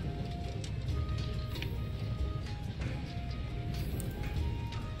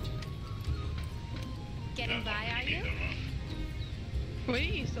 Getting by, are you? Where do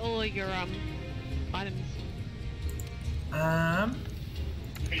you use all your items?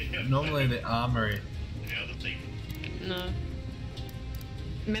 Normally the armory. No.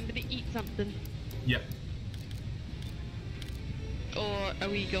 Remember to eat something. Yep. Or are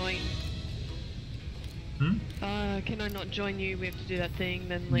we going? Hmm? Can I not join you? We have to do that thing,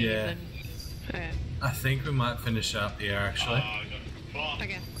 then leave, Yeah. and... Okay. I think we might finish up here actually.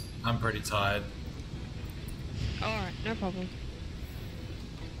 Okay. I'm pretty tired. Alright, no problem.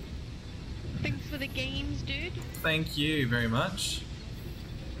 Thanks for the games, dude. Thank you very much.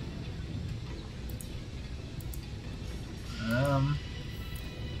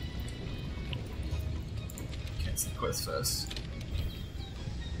 Cancel the quest first.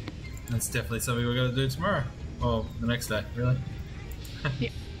 That's definitely something we're gonna do tomorrow. Well, the next day, really. Yeah.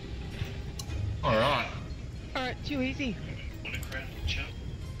 Alright. Alright, too easy.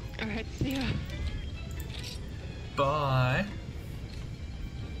 Alright, see ya. Bye.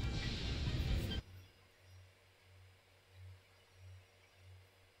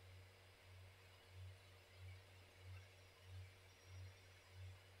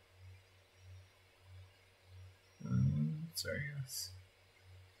 Sorry, guys.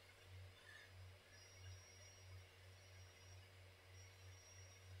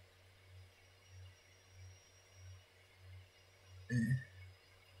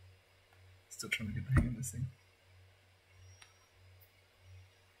 Still trying to get the hang of this thing.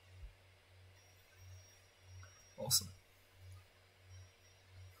 Awesome.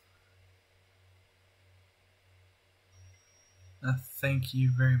 Thank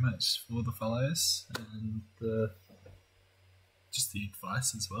you very much for the follows and the just the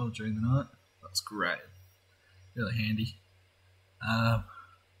advice as well during the night. That was great, really handy.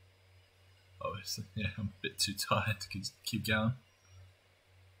 Obviously, yeah, I'm a bit too tired to keep going.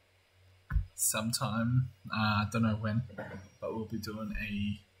 Sometime, I don't know when, but we'll be doing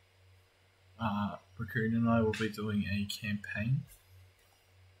Raccoon and I will be doing a campaign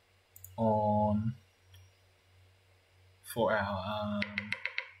for our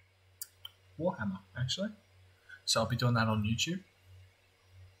Warhammer, actually. So I'll be doing that on YouTube.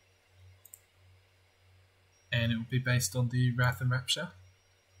 And it will be based on the Wrath and Rapture.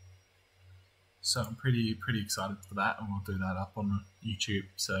 So I'm pretty excited for that, and we'll do that up on YouTube.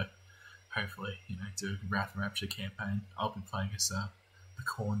 So hopefully, do a Wrath and Rapture campaign. I'll be playing as the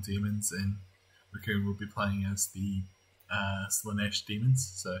Khorne demons, and Raccoon will be playing as the Slaanesh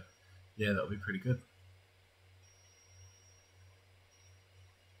demons. So yeah, that'll be pretty good.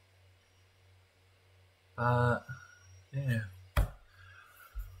 Yeah.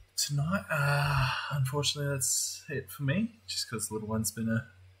 Tonight, unfortunately, that's it for me. Just because the little one's been a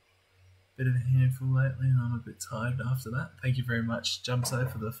bit of a handful lately, and I'm a bit tired after that. Thank you very much,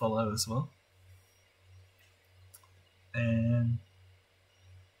 Jumso, for the follow as well. And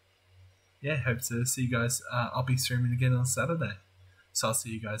yeah, hope to see you guys. I'll be streaming again on Saturday, so I'll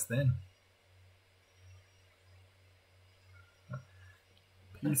see you guys then.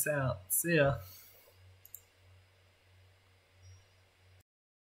 Peace out. See ya.